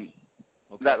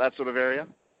 That sort of area.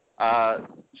 The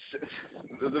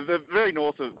very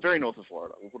north of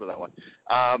Florida. We'll put it that way.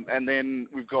 And then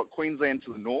we've got Queensland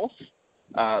to the north.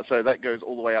 So that goes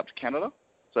all the way up to Canada.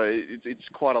 So it's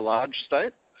quite a large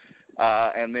state.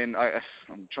 And then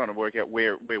I'm trying to work out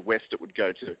where west it would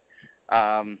go to.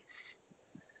 I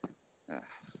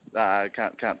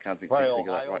can't think of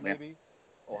that right maybe? now.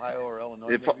 Ohio or Illinois,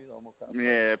 maybe? Almost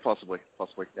possibly,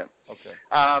 yeah. Okay.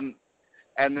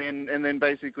 And then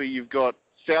basically you've got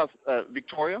South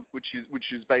Victoria, which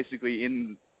is basically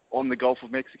on the Gulf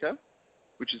of Mexico,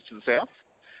 which is to the south.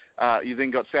 You then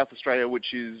got South Australia,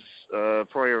 which is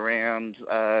probably around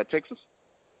Texas.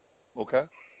 Okay.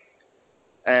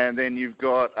 And then you've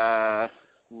got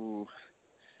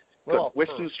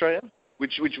Western Australia,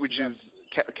 which is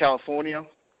California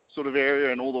sort of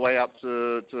area, and all the way up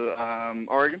to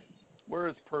Oregon. Where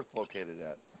is Perth located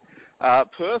at?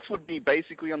 Perth would be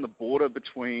basically on the border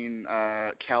between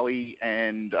Cali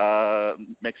and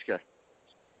Mexico.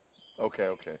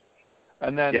 Okay.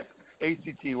 And then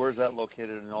ACT, where's that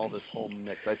located in all this whole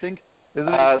mix? I think so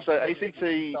ACT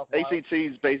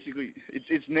is basically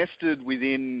it's nested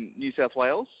within New South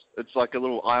Wales. It's like a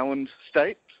little island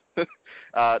state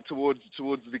towards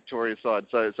the Victoria side.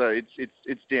 So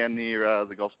it's down near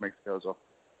the Gulf of Mexico as well.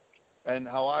 And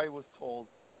how I was told,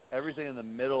 everything in the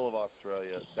middle of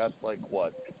Australia, that's like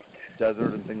what?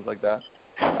 Desert and things like that?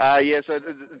 So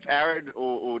it's arid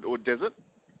or desert.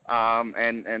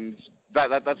 And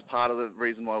that's part of the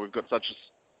reason why we've got such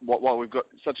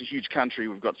a huge country.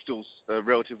 We've got still a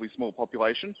relatively small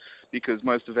population, because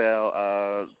most of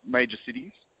our major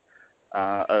cities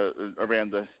are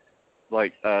around the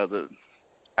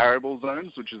arable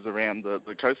zones, which is around the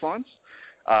coastlines.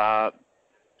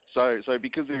 So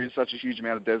because there is such a huge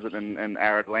amount of desert and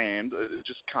arid land, it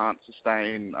just can't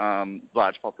sustain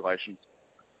large populations.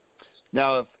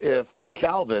 Now, if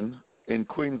Kelvin in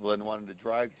Queensland wanted to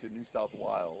drive to New South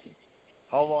Wales,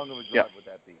 how long of a drive would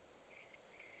that be?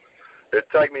 It'd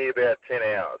take me about 10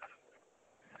 hours.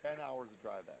 10 hours to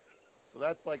drive that. So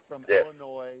that's like from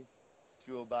Illinois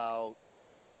to about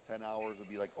 10 hours would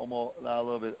be like almost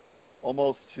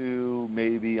to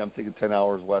maybe, I'm thinking 10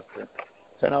 hours west.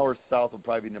 10 hours south would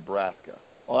probably be Nebraska.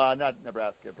 Well, not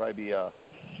Nebraska. It'd probably be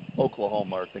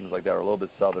Oklahoma or things like that, or a little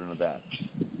bit southern of that.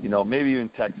 Maybe even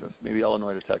Texas, maybe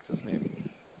Illinois to Texas,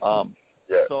 maybe.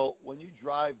 So when you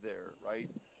drive there, right,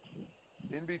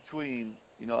 in between,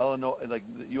 Illinois, like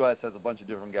the U.S. has a bunch of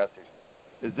different gas stations.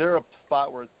 Is there a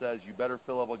spot where it says you better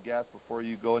fill up with gas before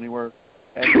you go anywhere?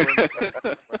 That's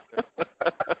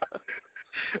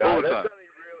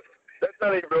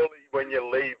only really when you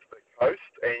leave the coast,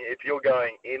 and if you're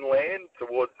going inland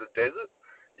towards the desert,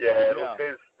 look,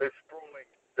 there's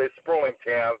sprawling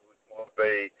towns which might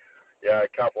be a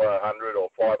couple of 100 or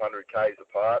 500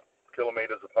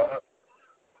 kilometres apart,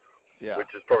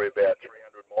 which is probably about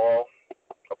 300 miles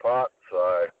apart.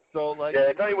 So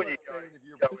it's only when you go. If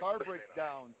your car breaks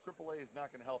down, AAA is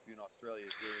not going to help you in Australia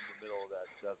if you're in the middle of that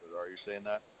desert. Are you saying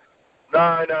that?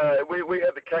 No. We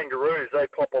have the kangaroos. They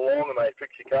pop along and they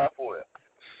fix your car for you.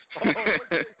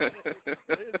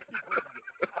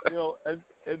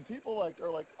 And people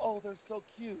are like, oh, they're so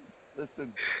cute.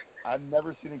 Listen, I've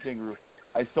never seen a kangaroo.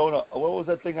 I saw what was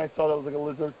that thing I saw that was like a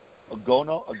lizard? A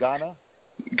goanna?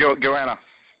 Goanna.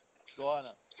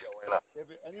 If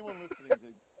anyone listening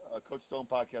to Coach Stone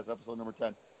Podcast, episode number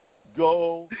 10,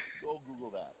 go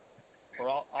Google that,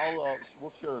 or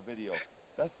we'll share a video.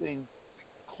 That thing's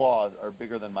claws are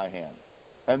bigger than my hand.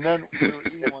 And then we were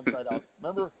eating one side out.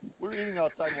 Remember, we were eating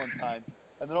outside one time,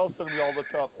 and then all of a sudden we all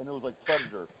look up, and it was like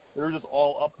Predator. They were just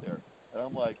all up there. And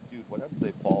I'm like, dude, what happens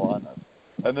if they fall on us?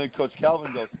 And then Coach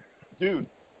Kelvin goes, dude,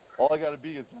 all I got to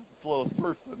be is not the slowest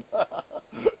person.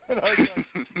 And I was like,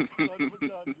 son of a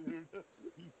gun, dude.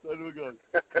 You son of a gun.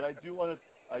 And I do want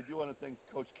to thank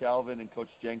Coach Kelvin and Coach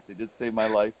Jenks. They did save my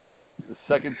life. The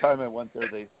second time I went there,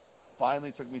 they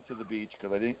finally took me to the beach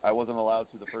because I wasn't allowed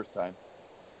to the first time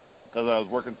because I was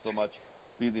working so much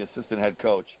being the assistant head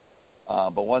coach.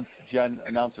 But once Jen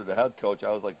announced her the head coach,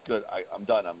 I was like, good, I'm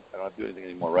done. I don't have to do anything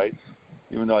anymore, right?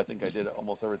 Even though I think I did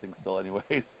almost everything still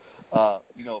anyways, for all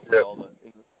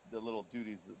the little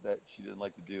duties that she didn't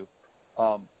like to do.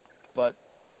 But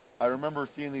I remember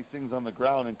seeing these things on the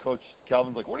ground, and Coach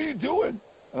Kelvin's like, what are you doing?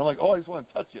 And I'm like, oh, I just want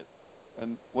to touch it.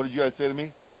 And what did you guys say to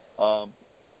me?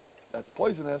 That's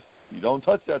poisonous. You don't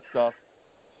touch that stuff.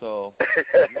 So,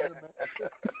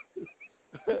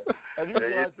 and you would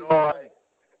die.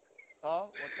 Huh?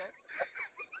 What's up?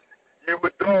 You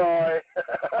would die.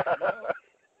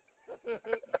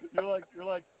 You're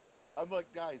like, I I'm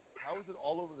like, guys, how is it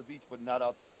all over the beach but not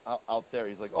out there?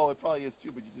 He's like, oh, it probably is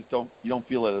too, but you don't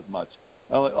feel it as much.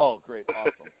 I'm like, oh, great,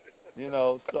 awesome.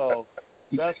 So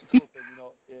that's the cool thing.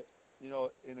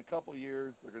 In a couple of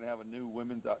years, they're going to have a new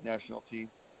women's national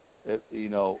team.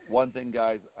 One thing,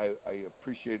 guys, I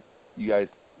appreciate you guys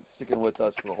sticking with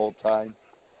us for the whole time,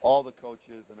 all the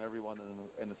coaches and everyone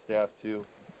and the staff too.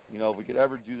 If we could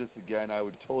ever do this again, I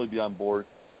would totally be on board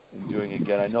in doing it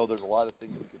again. I know there's a lot of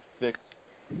things we could fix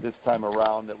this time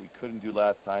around that we couldn't do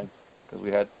last time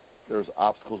because there was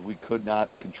obstacles we could not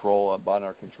control beyond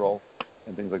our control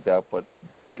and things like that. But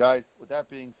guys, with that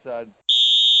being said,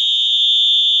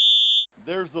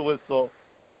 there's the whistle.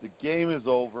 The game is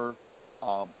over.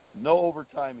 No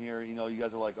overtime here. You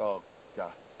guys are like, oh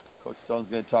God, Coach Stone's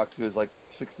going to talk to us like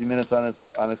 60 minutes on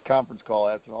his conference call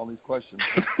answering all these questions.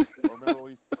 Remember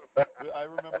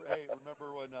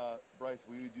when Bryce,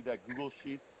 we would do that Google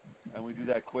sheet and we do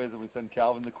that quiz and we send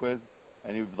Kelvin the quiz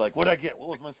and he would be like, what'd I get? What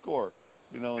was my score?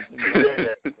 And things like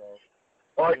that. So,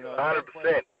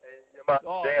 100%. You must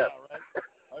down. Yeah, right?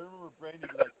 I remember Brandy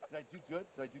would be like, did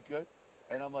I do good?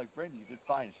 And I'm like, Brandy, you did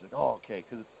fine. She's like, oh, okay,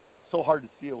 because it's so hard to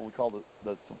see it when we call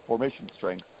the formation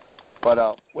strength.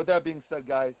 But with that being said,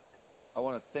 guys, I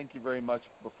want to thank you very much.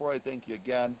 Before I thank you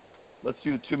again, let's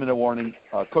do a 2-minute warning.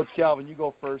 Coach Kelvin, you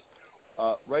go first.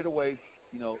 Right away,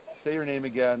 say your name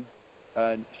again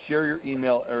and share your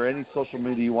email or any social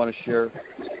media you want to share.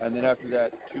 And then after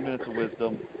that, 2 minutes of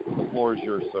wisdom. The floor is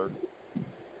yours, sir.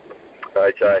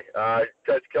 Okay.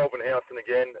 Coach Kelvin Howsan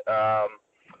again.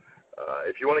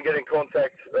 If you want to get in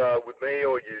contact with me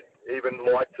or you even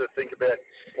like to think about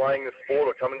playing the sport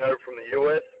or coming over from the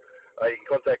US, you can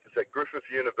contact us at Griffith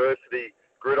University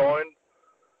Gridiron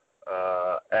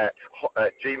at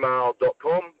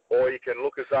gmail.com, or you can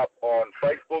look us up on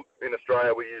Facebook. In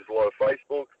Australia, we use a lot of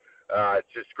Facebook. It's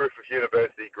just Griffith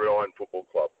University Gridiron Football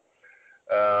Club.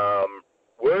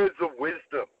 Words of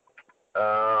wisdom.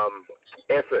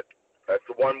 Effort. That's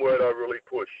the one word I really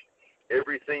push.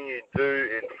 Everything you do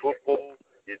in football,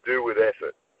 you do with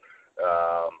effort.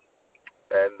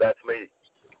 And that's me.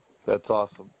 That's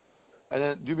awesome. And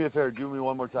then do me a favor, do me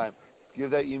one more time. Give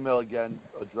that email again,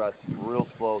 address real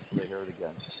slow so they hear it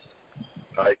again.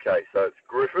 Okay, so it's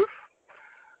Griffith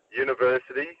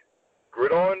University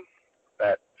Gridiron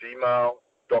at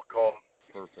gmail.com.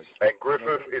 Perfect. And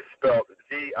Griffith is spelled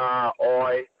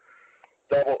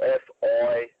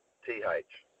GRIFFITH.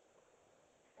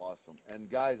 Awesome.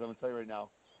 And guys, I'm gonna tell you right now,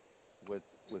 with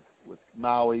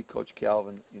Maui, Coach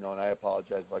Kelvin, and I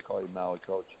apologize if I call you Maui,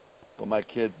 Coach, but my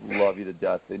kids love you to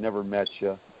death. They never met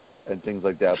you, and things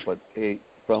like that. But hey,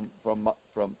 from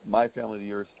my family to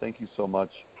yours, thank you so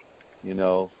much. And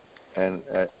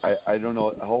I don't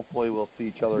know. Hopefully, we'll see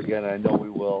each other again. I know we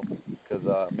will, because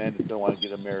Amanda doesn't want to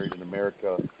get married in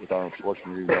America with Arnold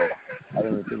Schwarzenegger. I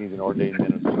don't even think he's an ordained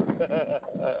minister.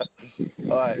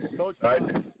 All right, Coach.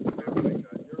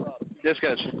 Yes,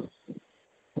 Coach.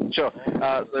 Sure.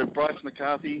 So Bryce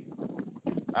McCarthy,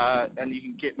 and you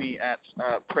can get me at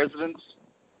presidents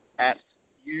at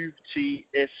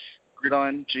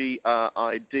UTSGridiron,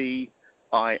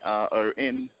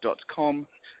 GRIDIRON.com.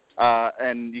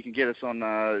 And you can get us on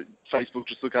Facebook.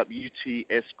 Just look up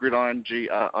UTS Gridiron,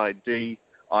 GRIDIRON,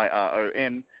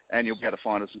 and you'll be able to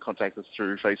find us and contact us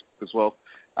through Facebook as well.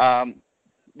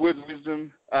 Words of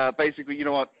wisdom, basically, you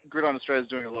know what, Gridiron Australia is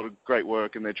doing a lot of great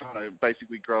work, and they're trying to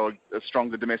basically grow a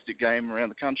stronger domestic game around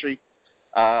the country.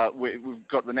 We've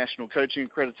got the National Coaching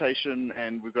Accreditation,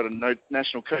 and we've got a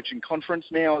National Coaching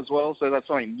Conference now as well, so that's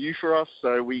something new for us.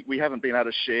 So we haven't been able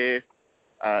to share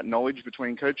knowledge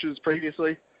between coaches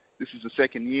previously. This is the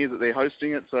second year that they're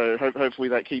hosting it, so hopefully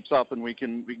that keeps up and we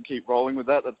can keep rolling with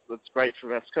that. That's great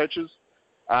for us coaches.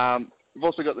 We've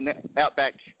also got the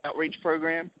Outback Outreach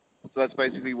Program. So that's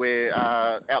basically where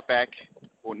Outback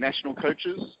or national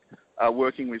coaches are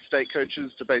working with state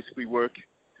coaches to basically work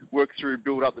through,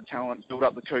 build up the talent, build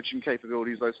up the coaching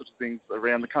capabilities, those sorts of things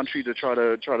around the country to try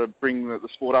to bring the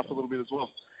sport up a little bit as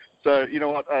well. So you know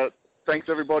what? Thanks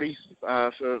everybody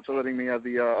for letting me have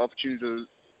the opportunity to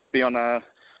be on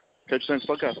Coach Stone's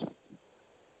podcast.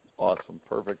 Awesome,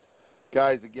 perfect,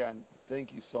 guys. Again,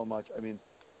 thank you so much. I mean,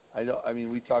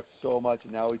 we talk so much,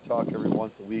 and now we talk every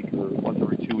once a week or once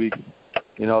every 2 weeks,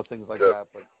 things like that.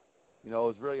 But, it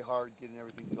was really hard getting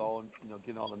everything going,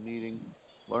 getting all the meetings,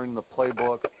 learning the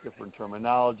playbook, different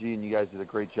terminology, and you guys did a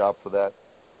great job for that.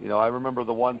 I remember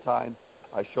the one time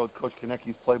I showed Coach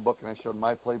Konecki's playbook and I showed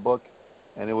my playbook,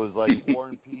 and it was like War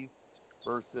and Peace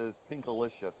versus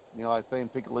Pinkalicious. I say in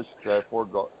Pinkalicious because I have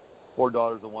four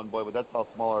daughters and one boy, but that's how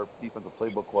small our defensive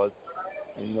playbook was.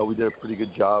 And, we did a pretty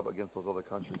good job against those other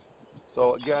countries.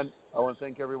 So, again, I want to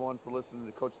thank everyone for listening to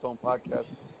the Coach Stone Podcast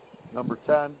number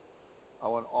 10. I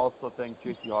want to also thank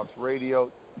JC Hawks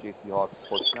Radio, JC Hawks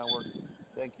Sports Network.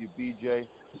 Thank you, BJ.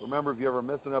 Remember, if you ever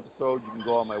miss an episode, you can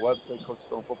go on my website,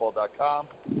 CoachStoneFootball.com,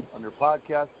 under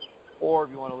podcasts, or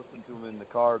if you want to listen to them in the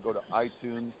car, go to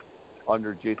iTunes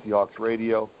under JC Hawks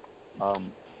Radio.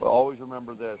 But always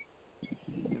remember this,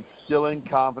 instilling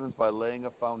confidence by laying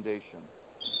a foundation.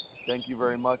 Thank you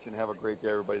very much, and have a great day,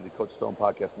 everybody. The Coach Stone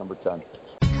Podcast number 10.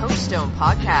 Coach Stone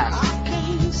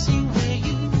Podcast.